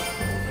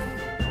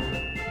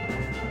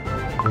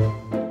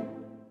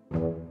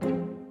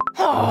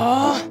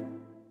 Aww.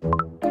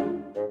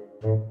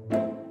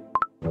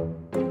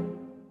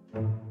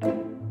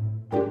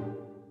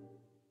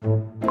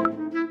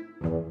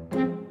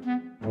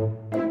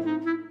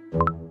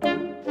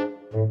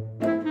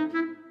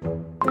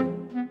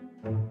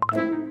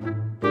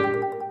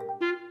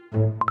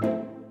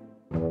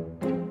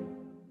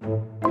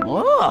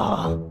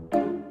 Whoa!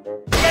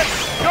 Let's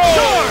go!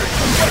 Charge!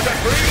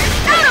 Buttercream!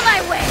 Out of my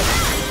way!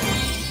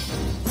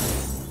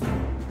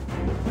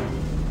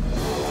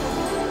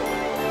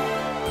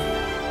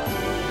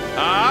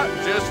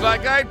 Just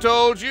like I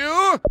told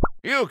you,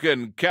 you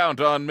can count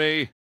on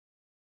me.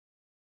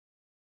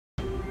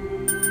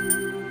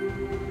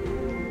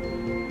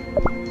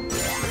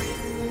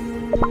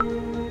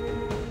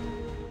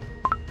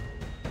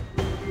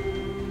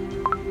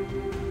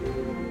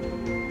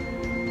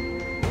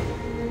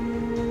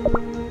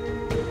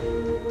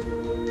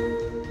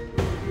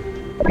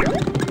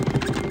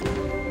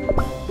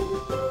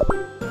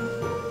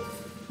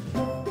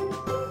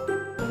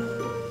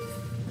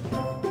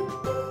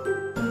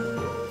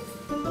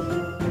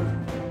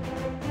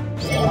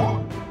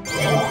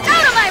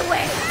 Out of my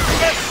way!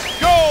 Let's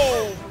go!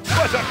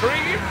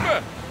 Buttercream!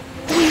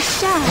 We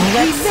shall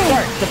Let's prevail.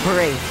 start the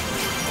parade.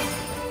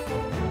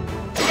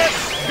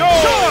 Let's go!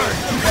 Charge!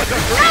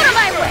 Buttercream! Out of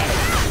my way!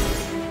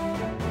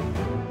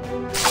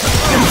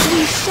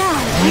 We shall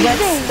Let's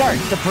prevail. start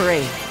the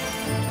parade.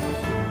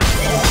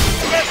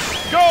 Let's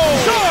go!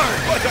 Charge!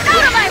 Buttercream!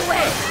 Out of my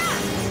way!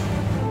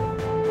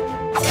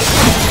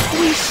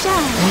 We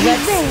shall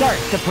Let's prevail. start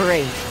the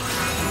parade.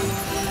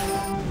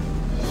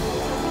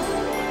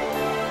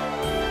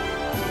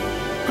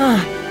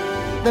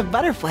 The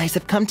butterflies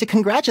have come to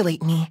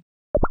congratulate me.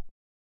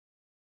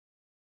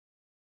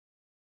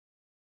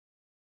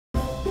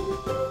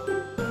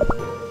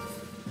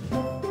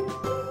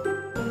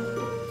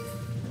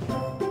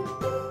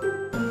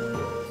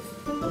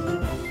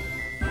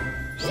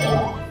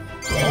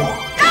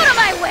 Out of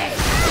my way!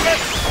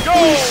 Let's go!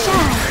 We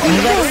shall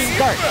Let's prevail.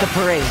 start the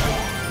parade.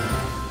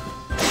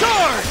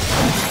 Charge!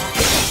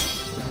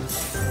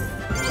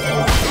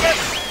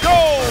 Let's go!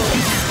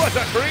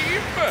 Buttercream!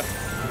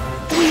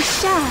 We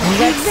shall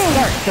Let's prevail.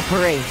 start the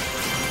parade.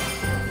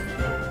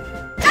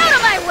 Out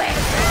of my way!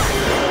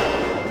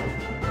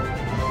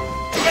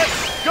 Let's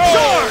go!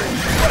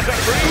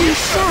 Buttercream! We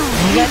shall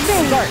Let's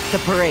prevail. start the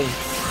parade.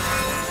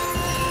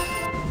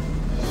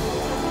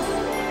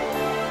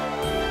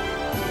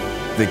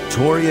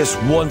 Victorious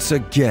once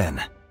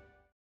again.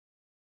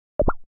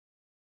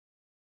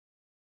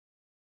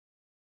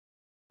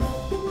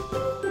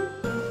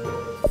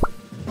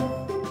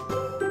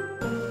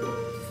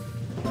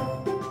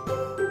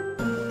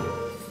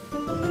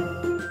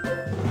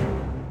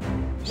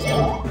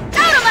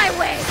 Out of my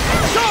way!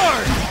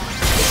 Sword!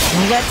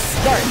 Let's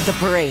start the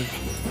parade.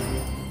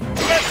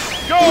 Let's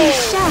go! We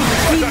shall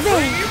prevail.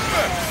 Buttercream!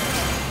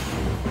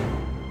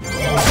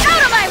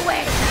 Out of my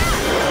way!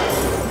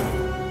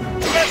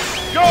 Let's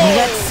go!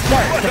 Let's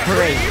start the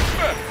parade.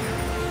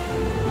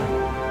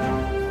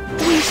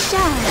 We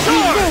shall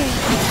prevail.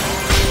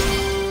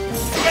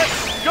 Let's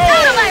go!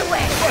 Out of my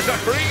way!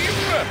 Buttercream!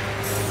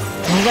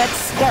 Let's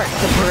start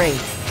the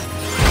parade.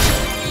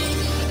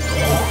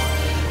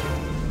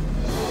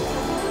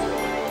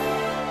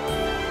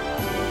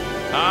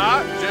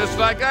 Ah, just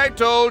like I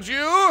told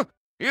you.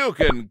 You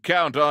can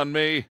count on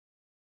me.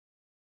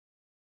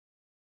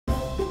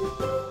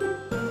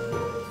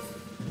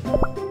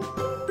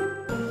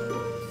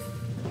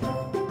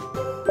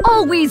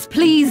 Always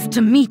pleased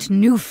to meet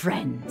new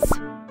friends.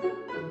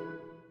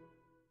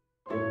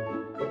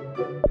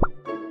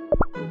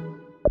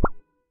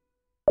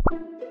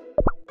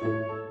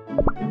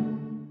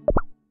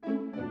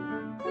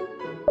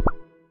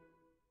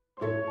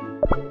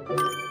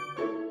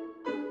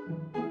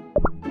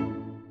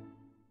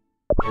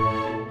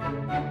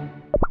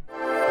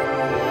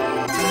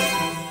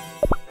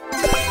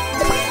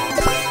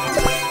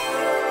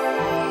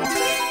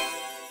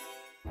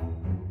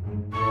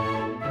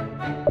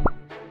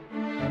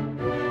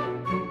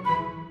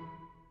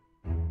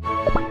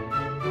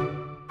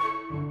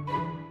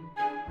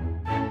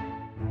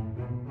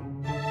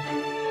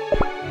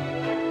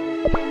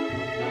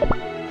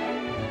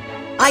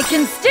 I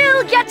can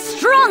still get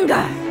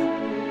stronger!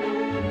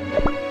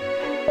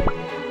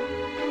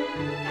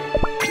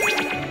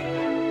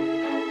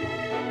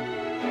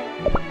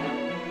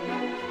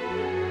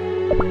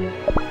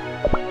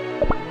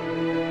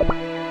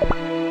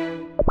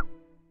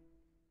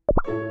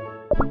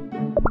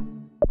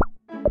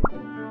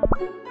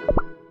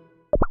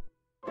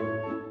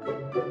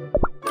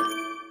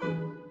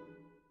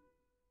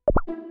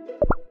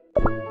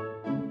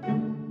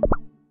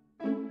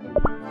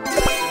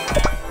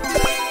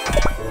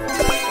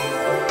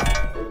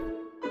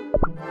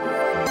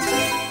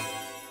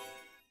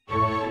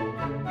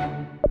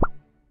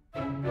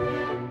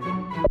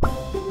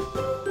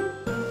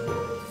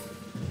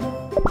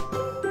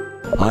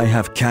 I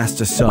have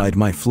cast aside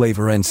my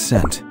flavor and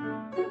scent.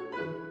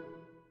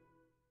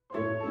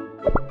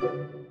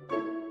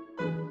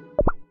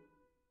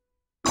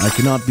 I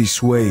cannot be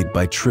swayed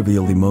by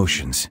trivial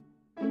emotions.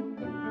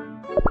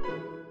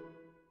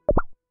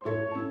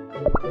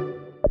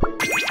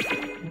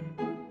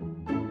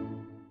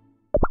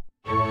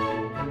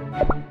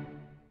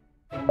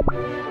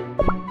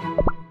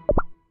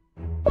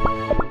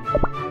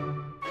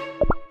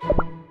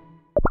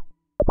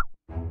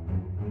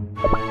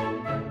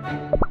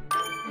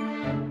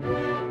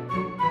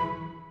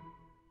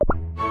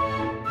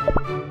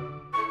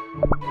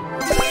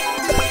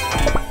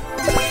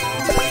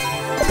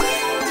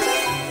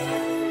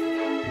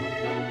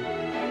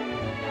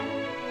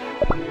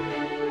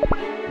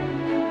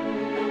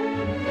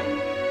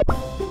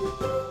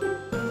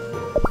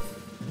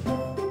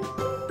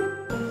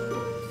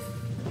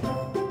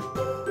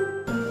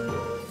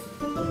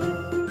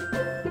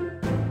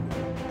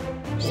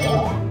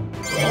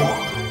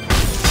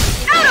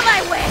 Out of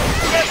my way!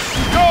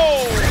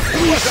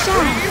 We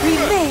shall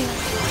prevail.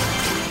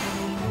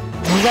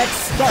 Let's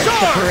start the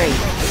parade.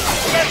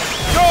 Let's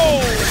go!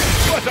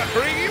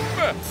 Buttercream!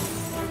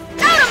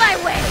 Out of my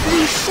way!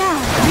 We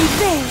shall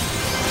prevail.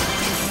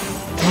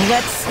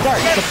 Let's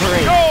start the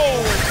parade. Go!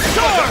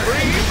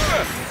 Buttercream!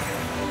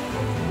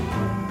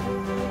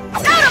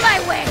 Out of my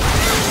way!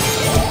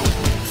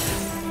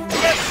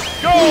 Let's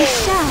go! We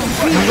shall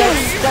prevail.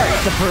 Let's start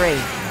the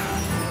parade.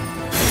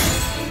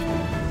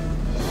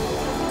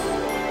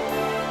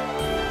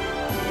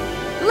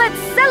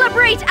 Let's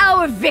celebrate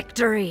our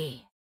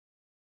victory!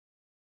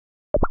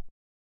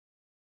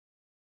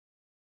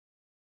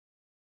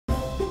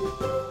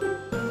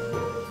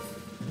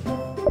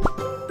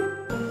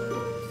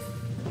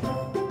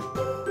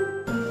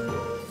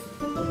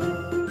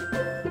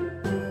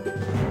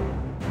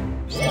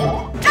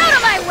 Out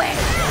of my way!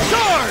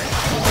 Sword!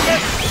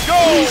 Let's go!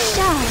 We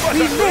shall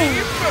prevail.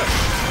 Buttercream!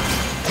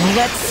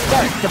 Let's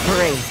start the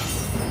parade.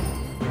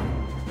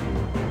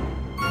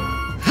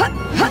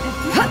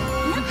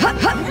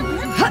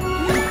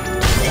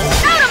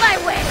 Out of my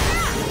way!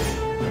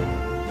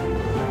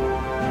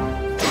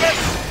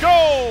 Let's go!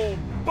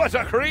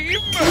 Buttercream!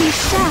 We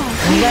shall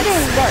Let's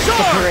prevail. start the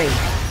parade.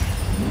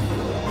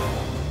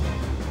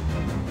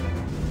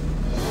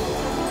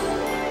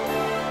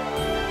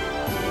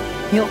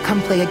 you'll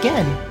come play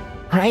again,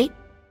 right?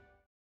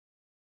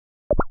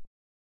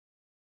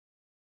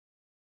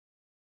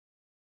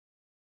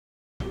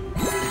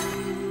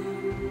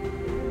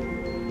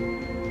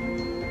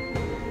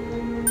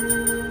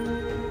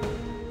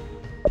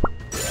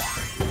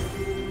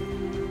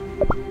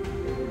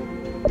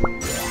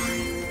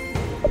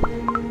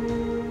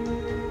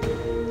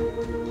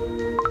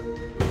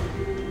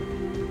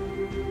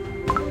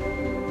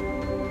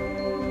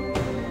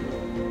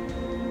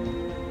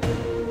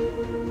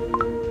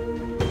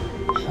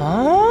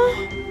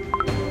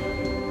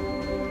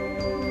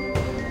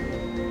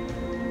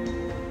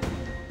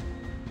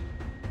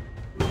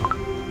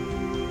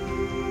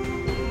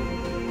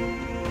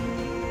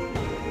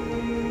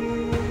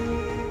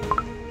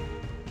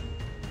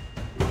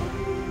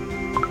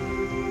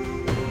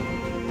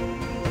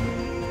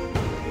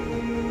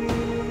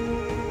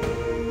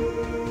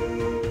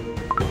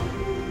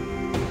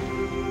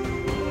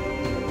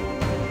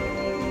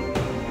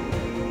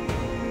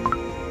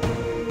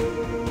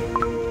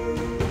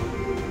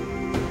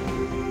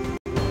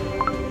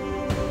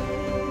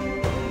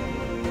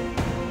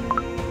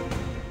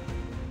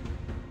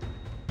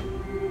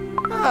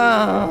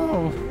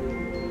 Oh.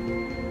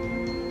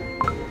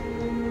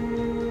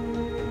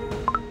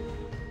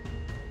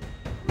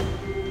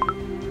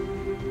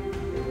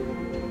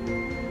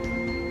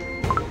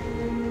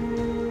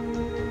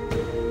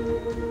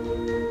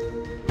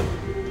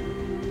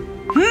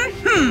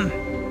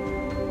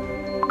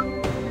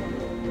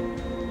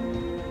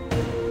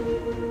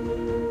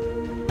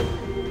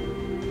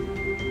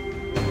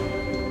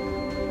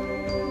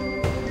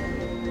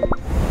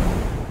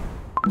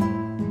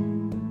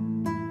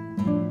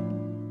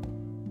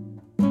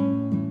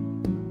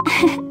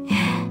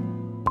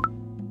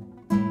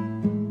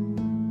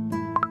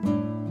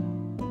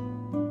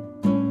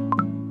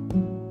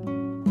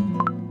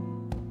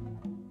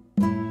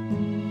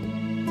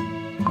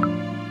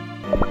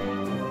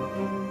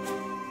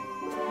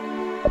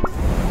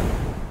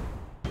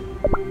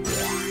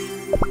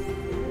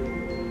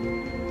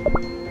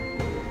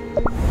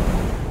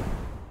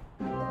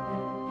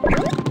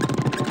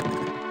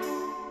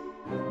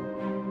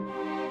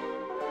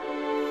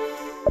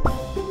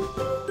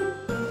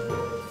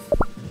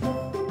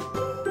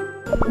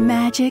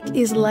 Magic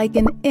is like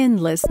an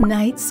endless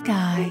night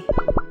sky.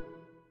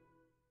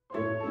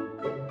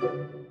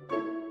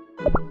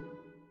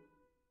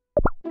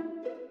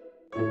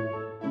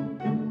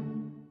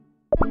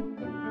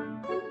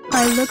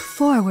 I look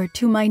forward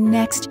to my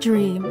next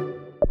dream.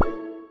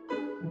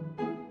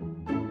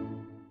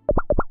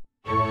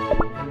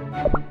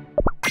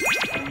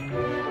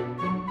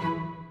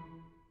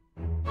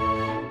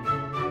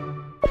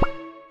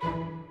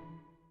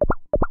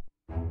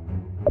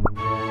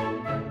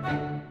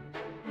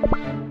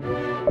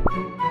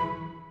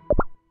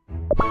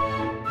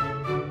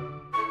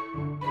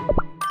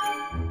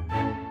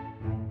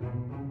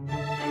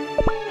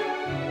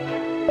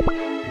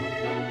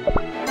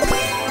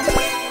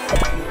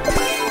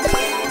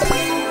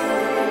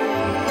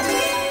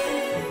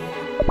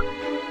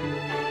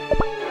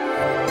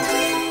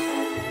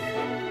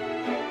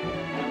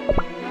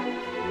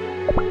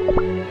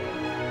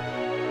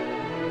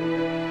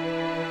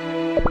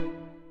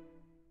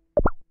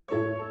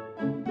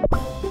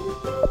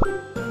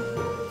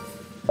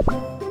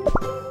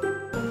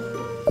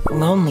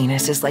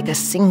 Loneliness is like a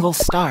single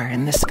star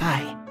in the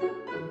sky.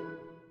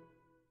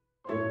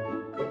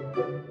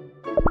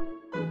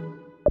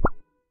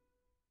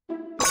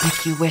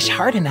 If you wish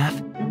hard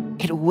enough,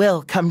 it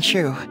will come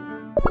true.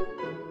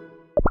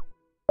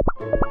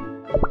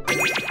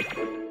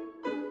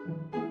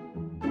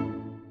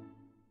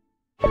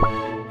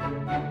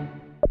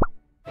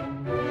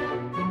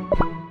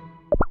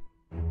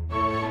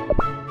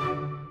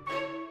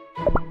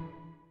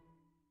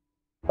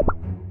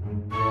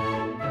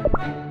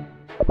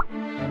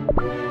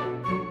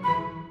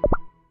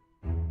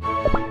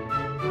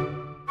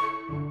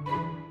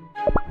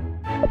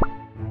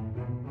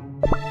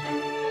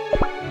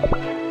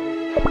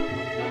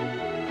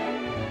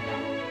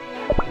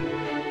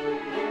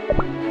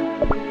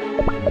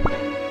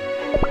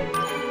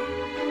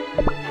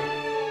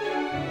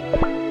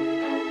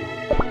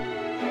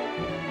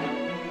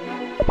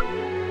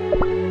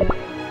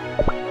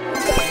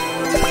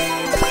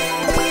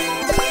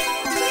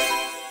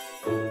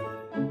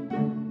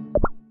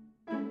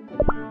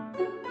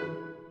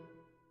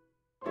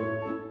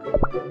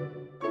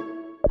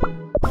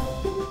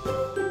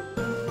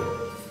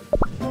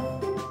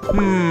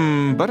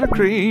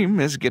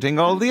 Buttercream is getting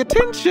all the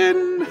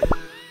attention.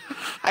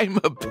 I'm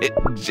a bit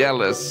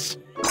jealous.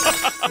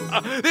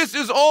 This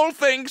is all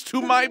thanks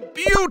to my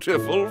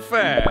beautiful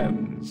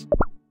fans.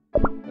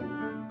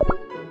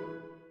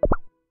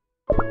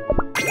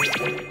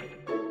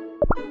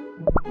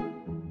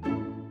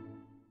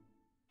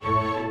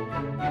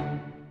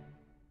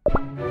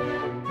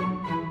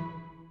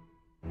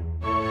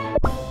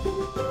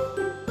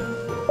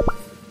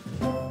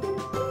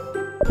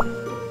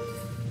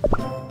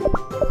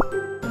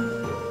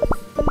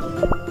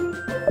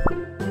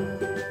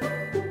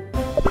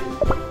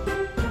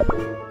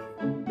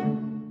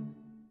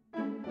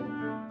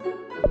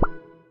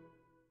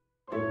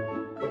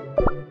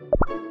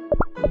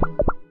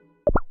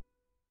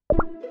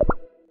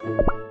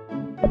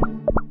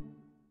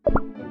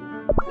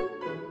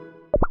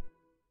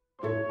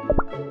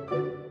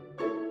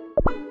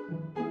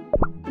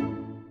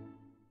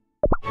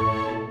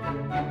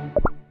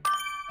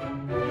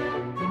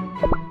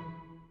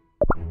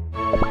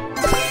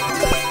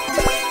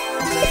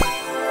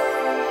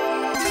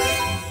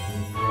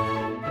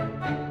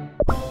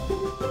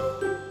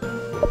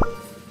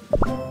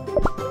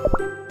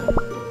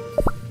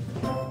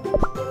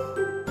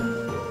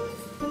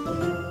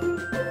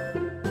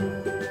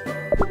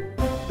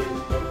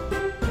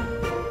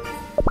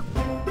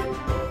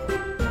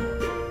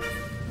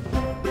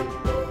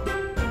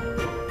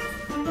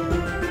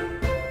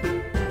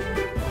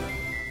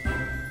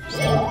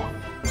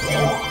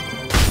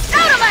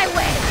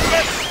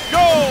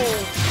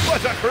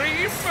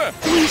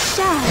 We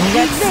shall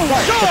Let's prevail.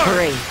 start the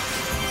parade.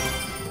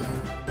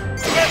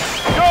 Let's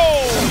go!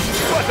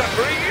 What a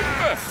dream!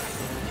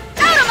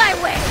 Out of my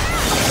way!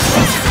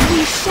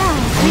 We shall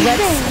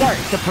Let's prevail. start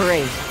the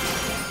parade.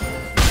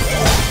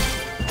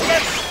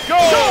 Let's go!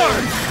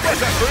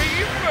 What a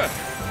dream!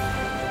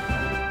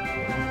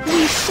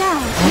 We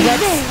shall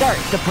Let's prevail. start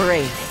the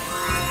parade.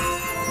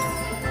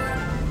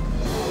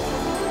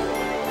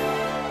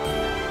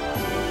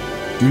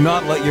 Do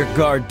not let your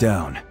guard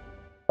down.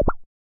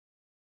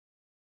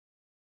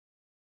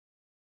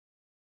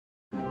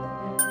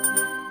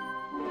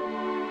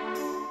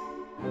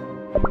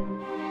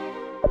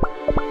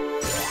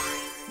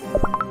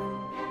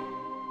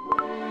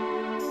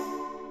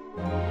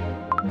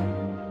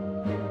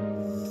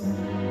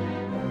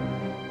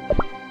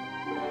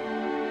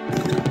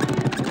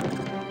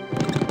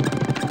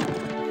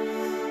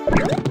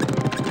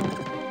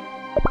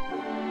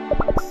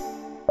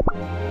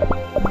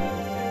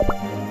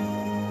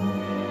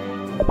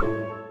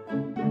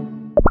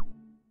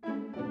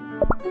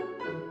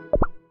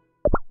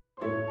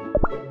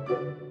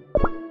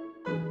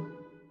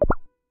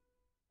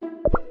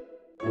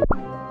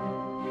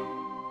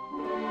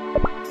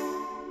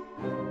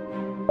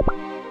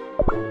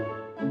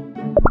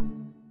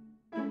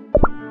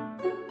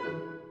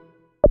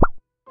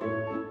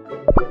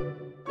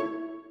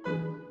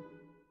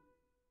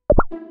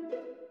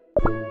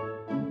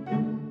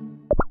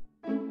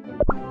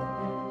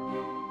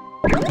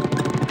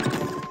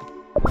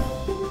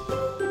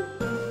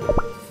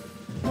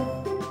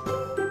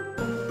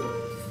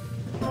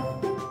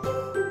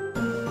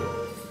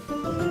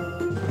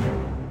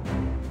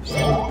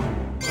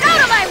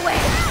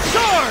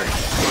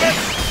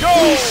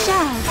 We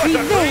shall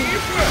prevail.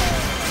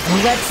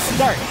 Let's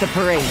start the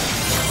parade.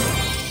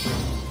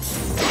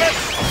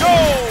 Let's go!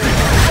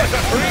 What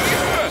a dream!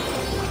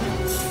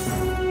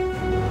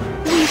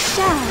 We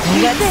shall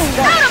Let's prevail.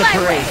 start the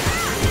parade.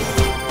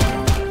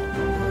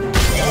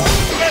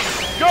 Let's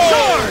go!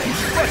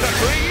 What a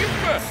dream!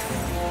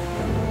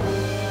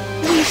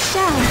 We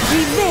shall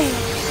prevail.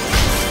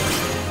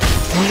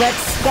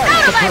 Let's start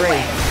the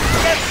parade.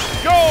 Let's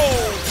go!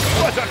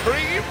 What a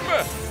dream!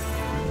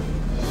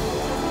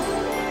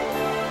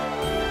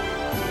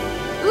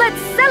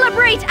 Let's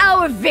celebrate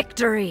our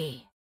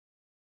victory!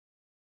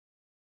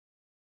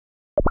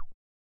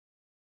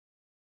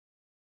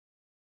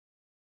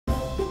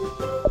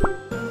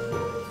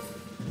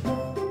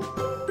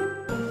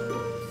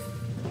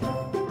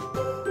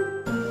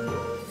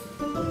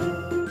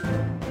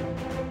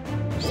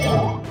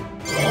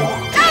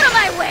 Out of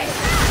my way!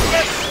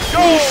 Let's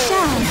go! We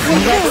shall Let's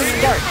prevail.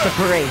 start the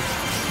parade.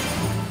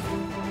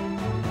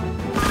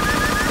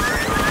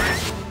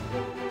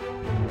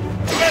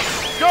 Let's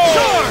go!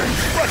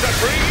 What a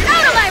dream!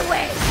 Out of my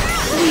way!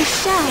 We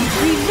shall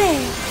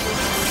prevail.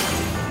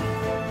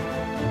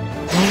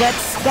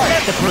 Let's start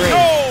the Go! parade.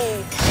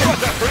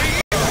 What a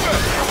dream!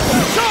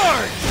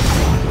 Charge!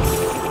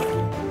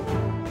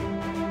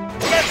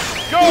 Let's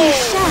go! We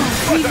shall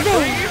What a prevail.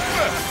 dream!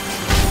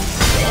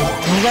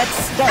 Let's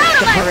start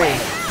the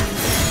parade.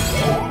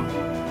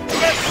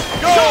 Let's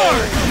go!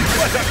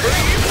 What a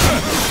dream!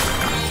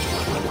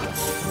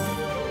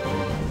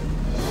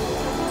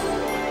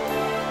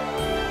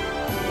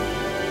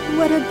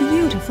 What a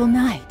beautiful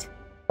night.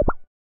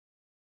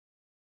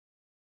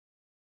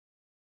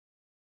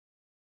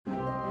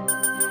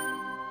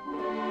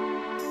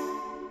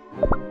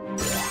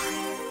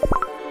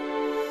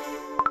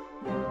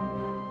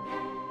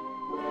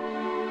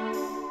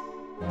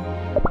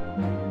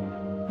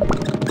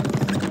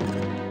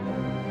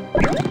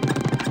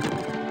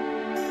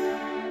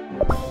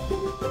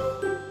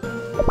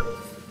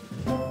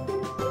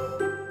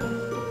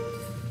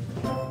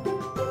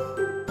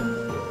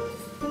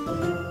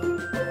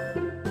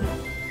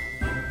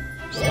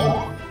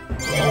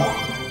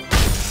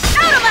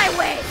 Out of my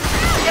way!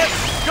 Let's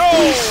go!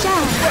 We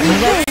shall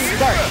prevail. Let's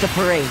start the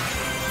parade.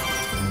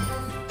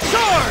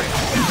 Charge!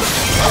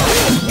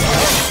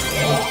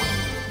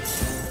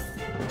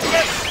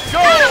 Let's go!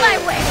 Out of my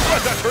way!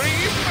 What a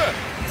dream!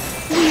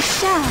 We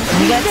shall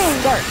Let's prevail.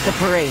 start the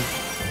parade.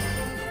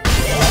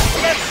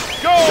 Let's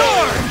go!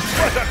 Charge!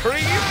 What a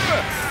dream!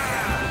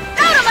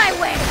 Out of my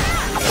way!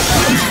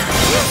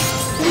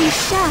 We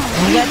shall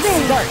Let's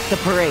prevail. start the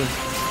parade.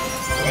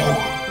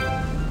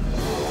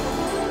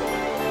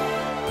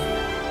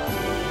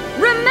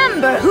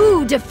 Remember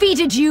who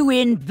defeated you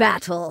in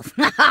battle!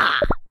 Ha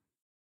ha!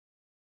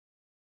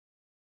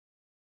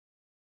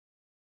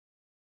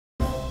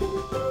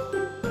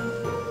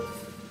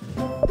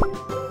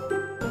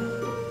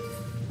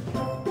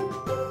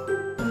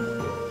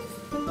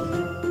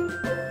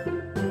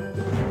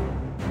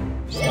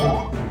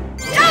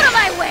 Out of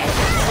my way!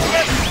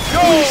 Let's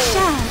go! We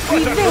shall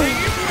What a prevail.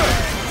 dream!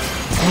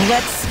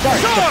 Let's start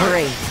the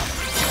parade.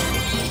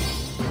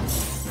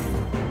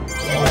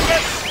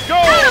 Let's go!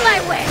 Out of my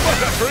way!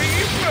 What a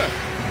dream!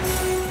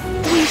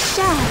 We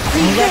shall Let's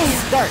prevail.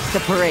 start the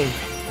parade.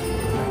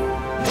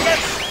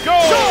 Let's go!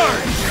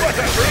 Charge! What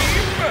a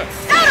dream!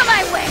 Out of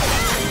my way!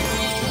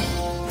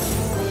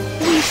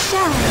 We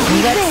shall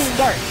Let's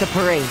start the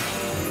parade.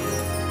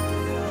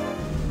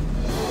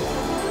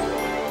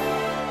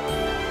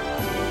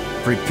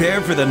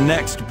 Prepare for the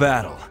next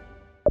battle.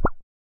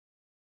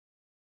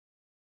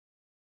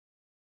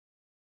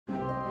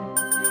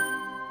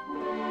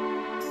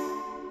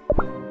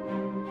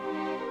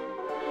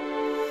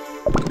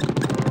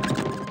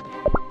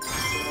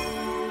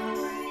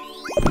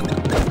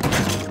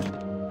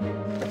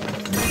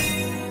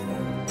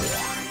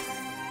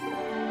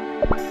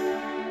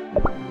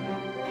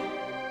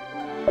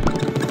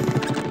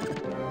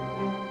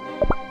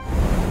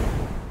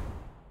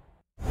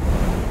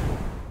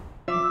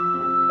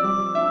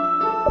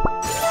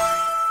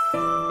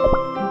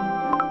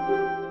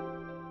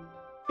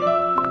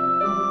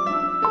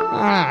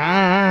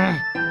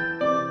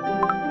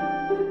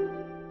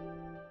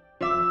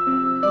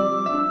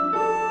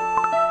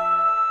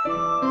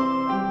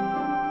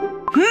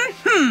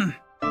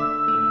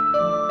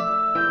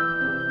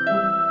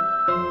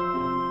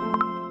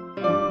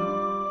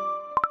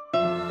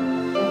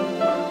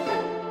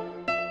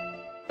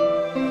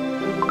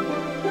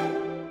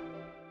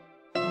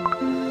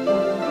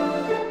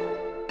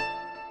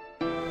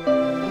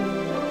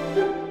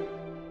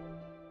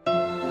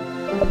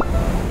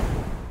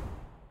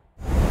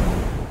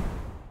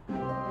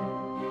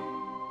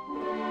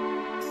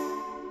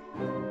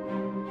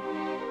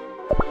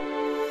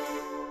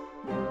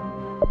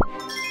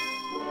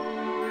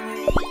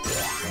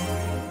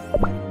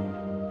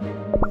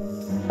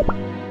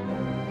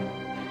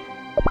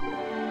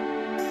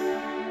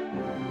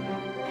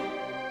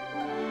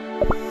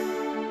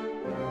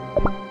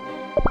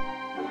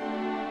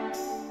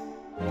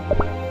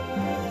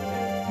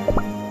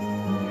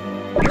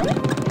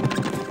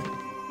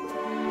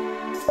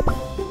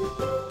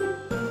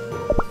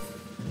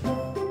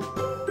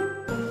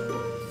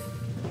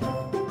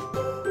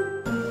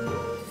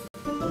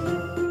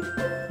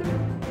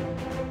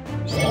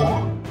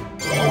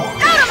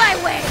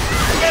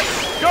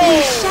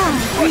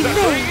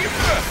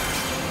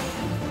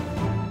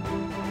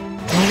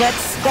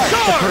 Let's start the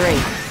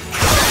parade.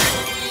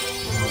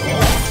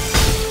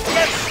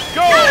 Let's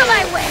go! Out of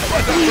my way!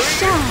 We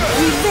shall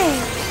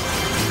prevail.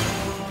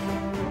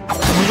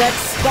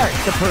 Let's start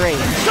the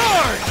parade.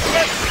 Charge!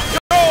 Let's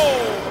go!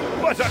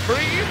 What a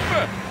cream!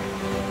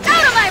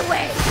 Out of my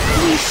way!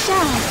 We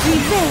shall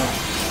prevail.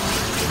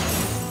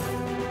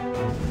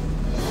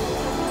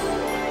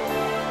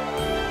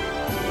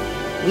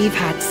 We've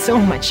had so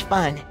much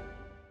fun.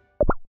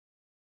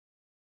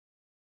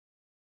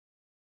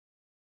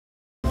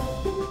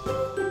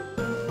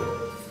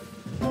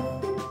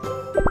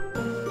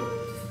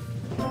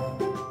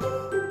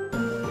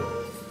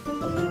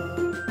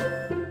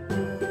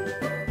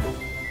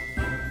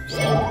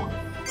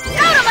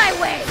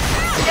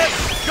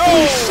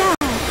 We shall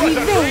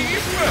prevail.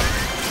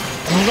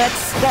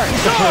 Let's start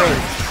the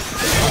parade.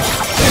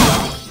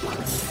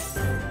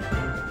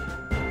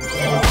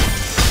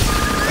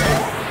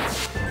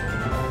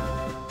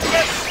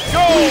 Let's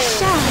go! We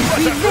shall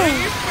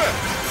prevail.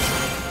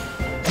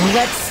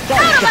 Let's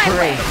start the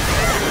parade.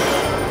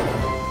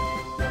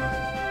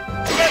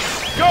 Let's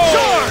go!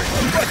 Charge!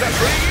 What a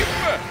cream!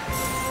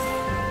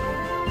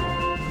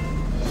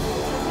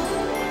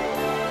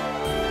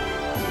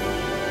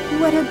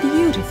 What a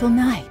beautiful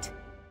night.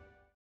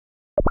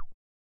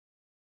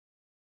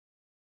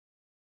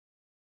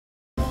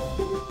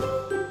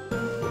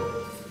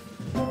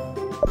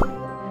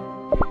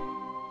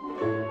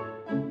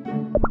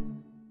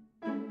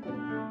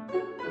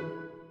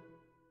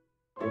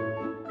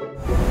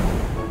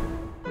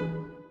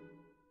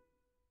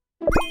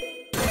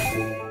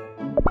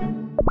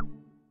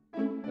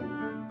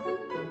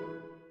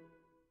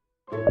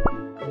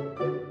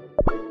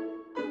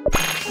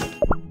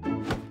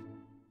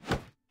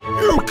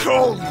 You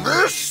call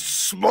this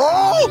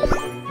small?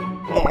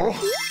 Oh,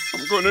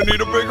 I'm gonna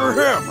need a bigger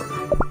hammer.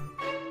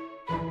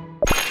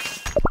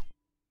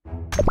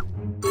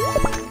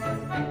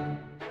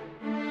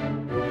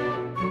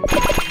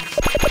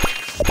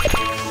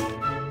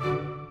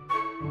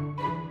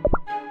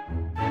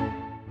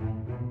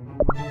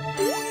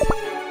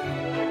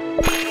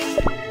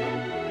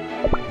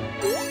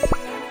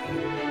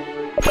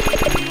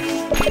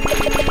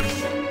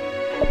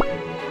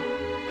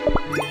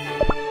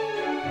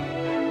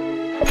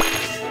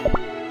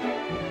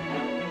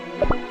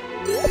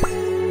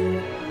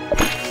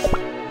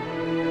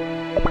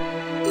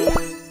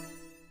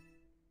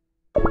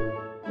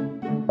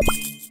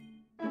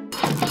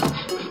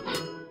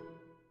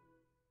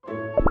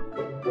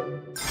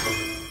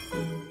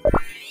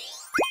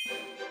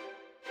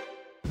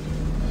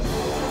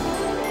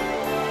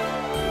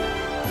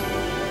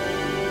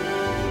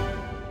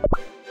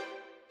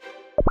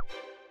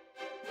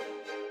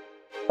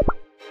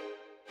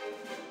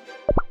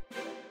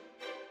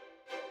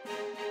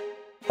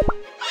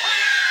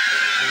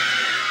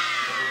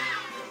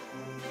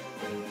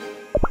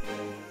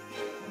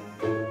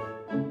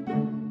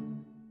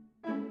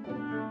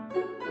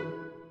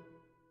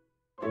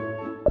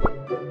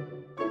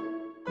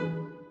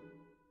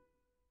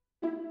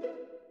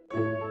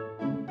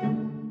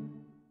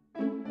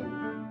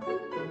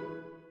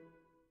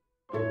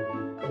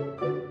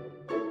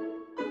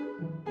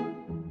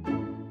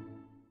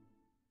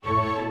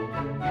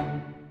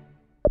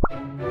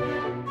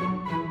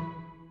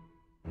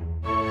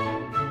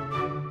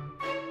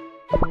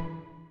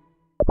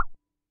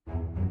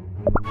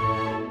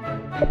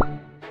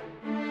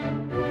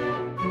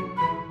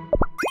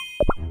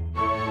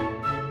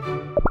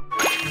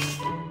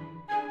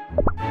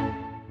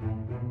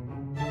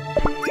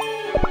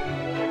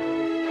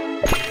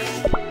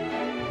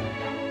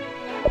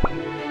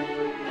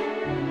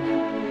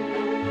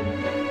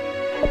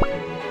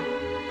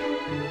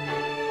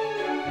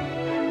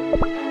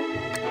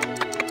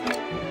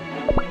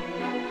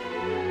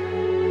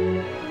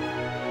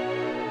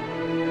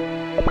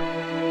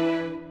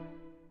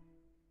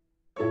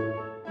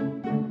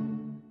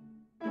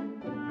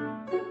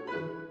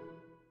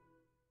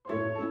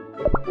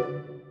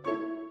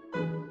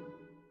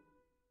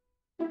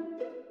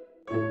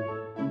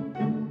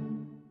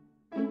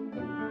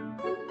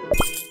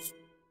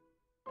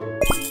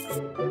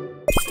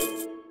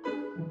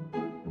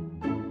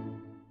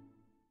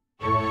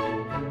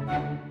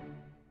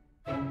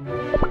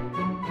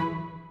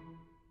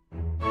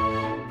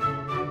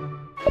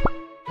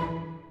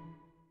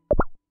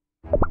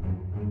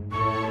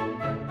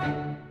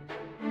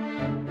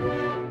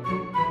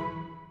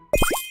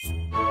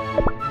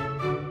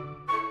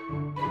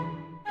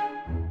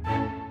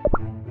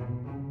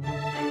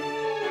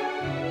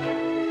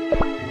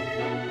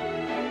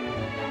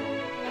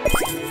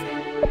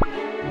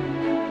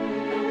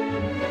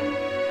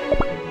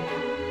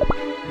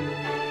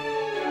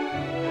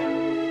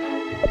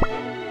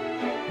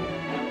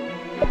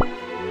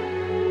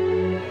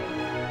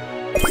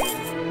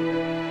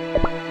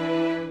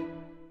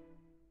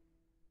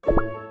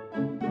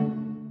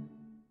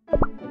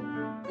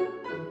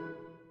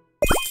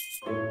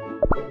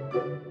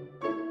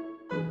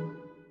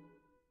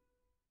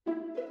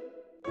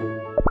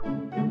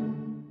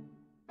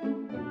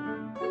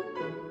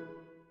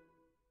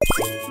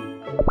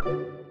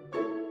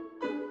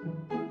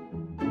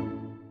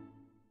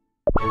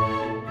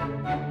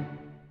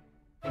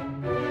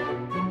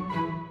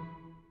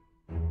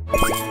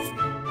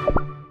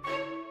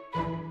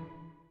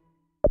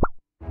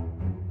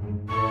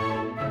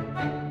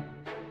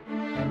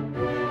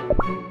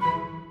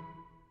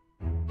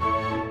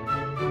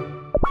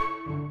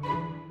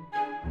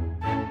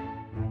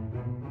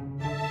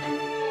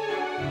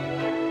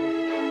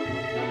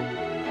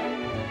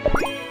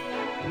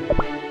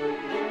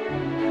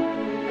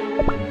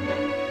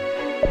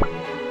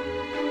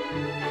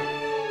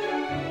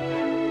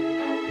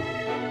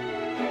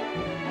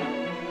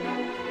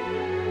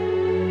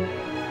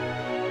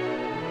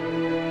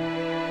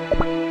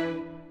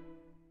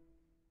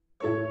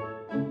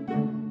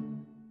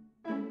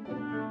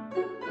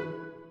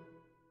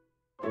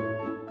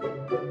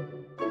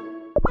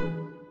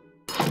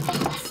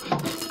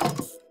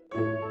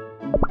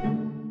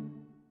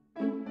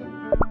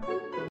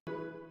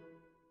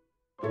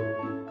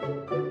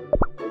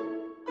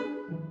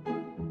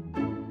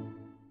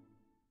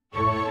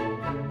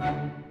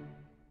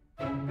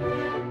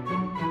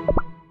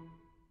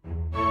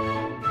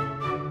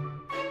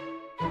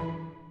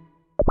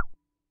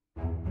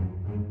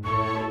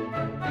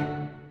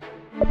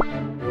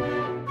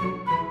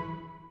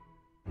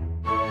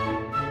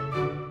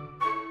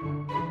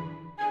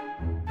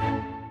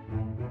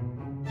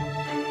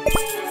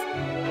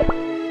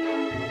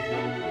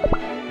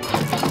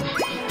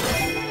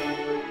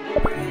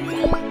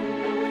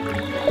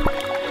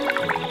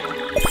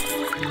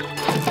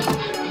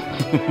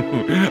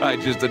 I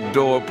just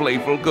adore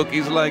playful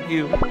cookies like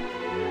you.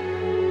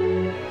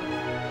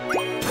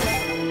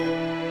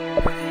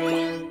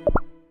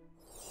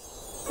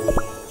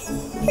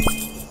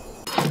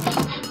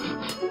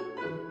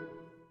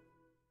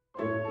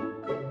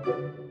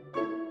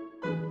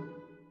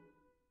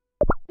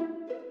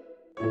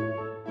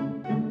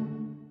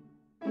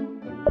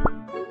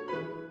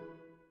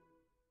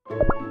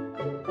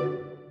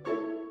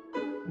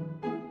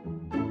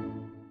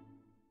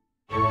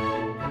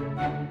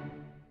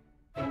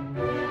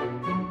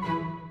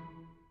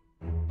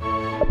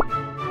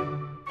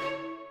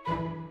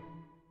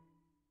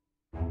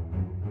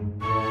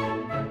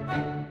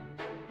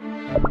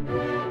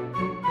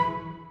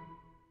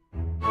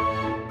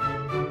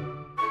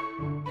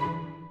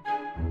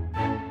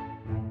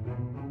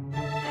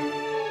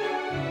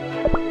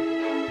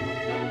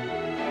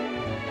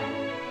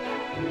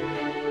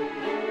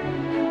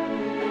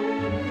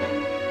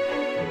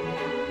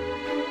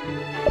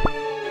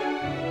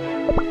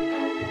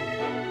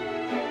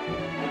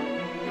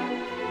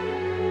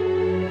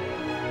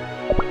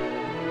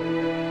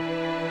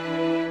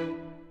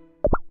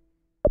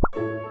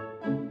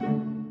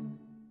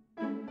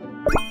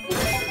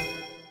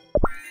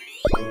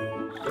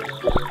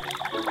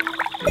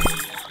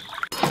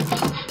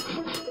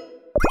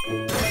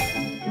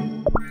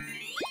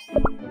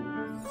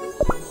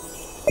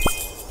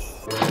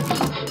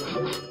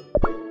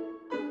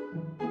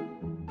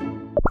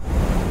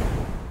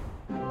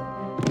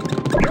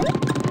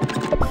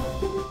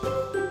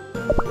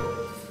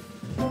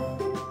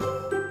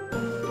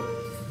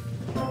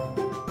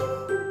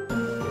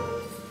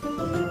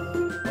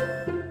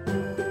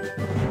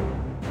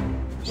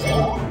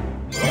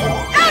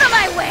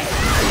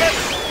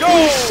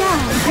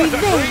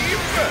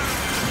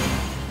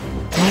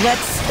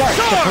 Let's start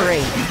the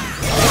parade.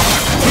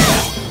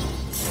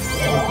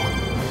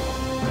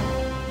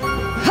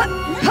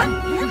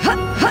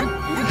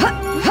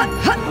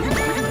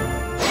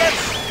 Let's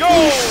go!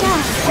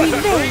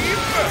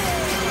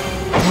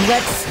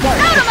 Let's start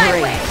the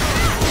parade.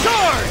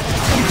 Sword!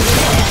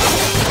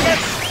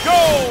 Let's go!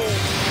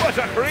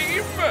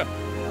 Buttercream!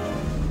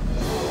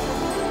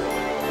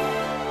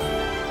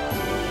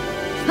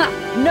 Ha!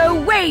 No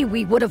way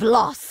we would have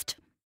lost!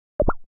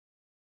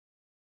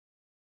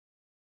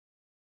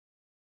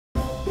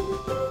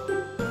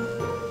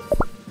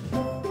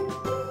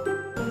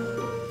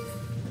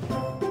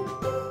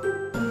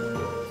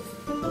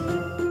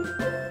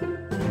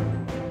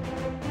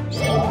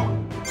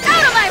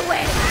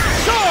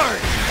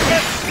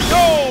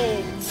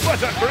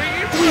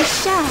 We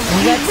shall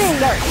Let's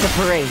start the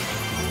parade.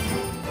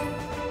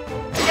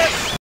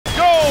 Let's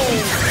go!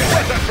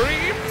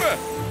 Buttercream!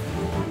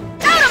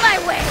 Out of my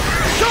way!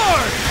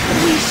 Sword!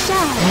 We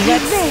shall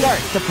Let's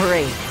start the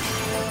parade.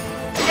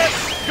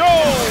 Let's go!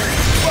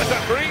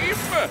 Buttercream!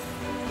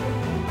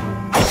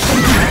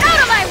 Out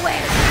of my way!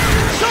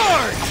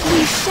 Sword!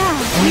 We shall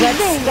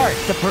Let's start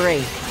the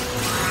parade.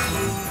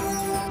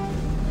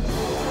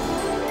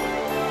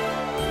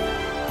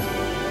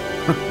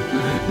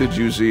 Did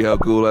you see how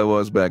cool I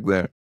was back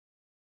there?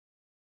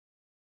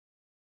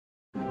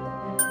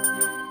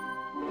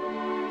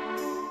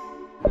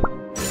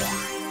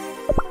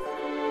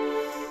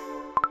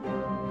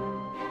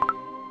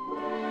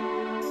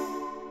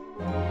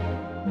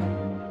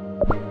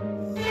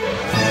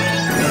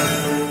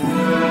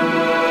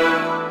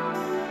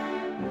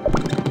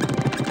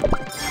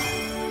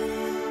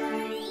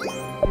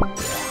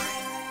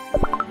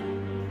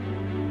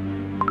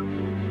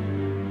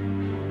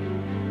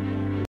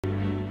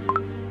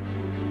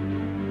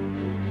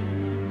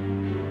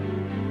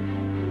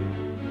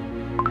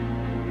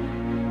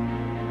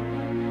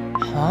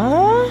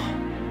 Huh?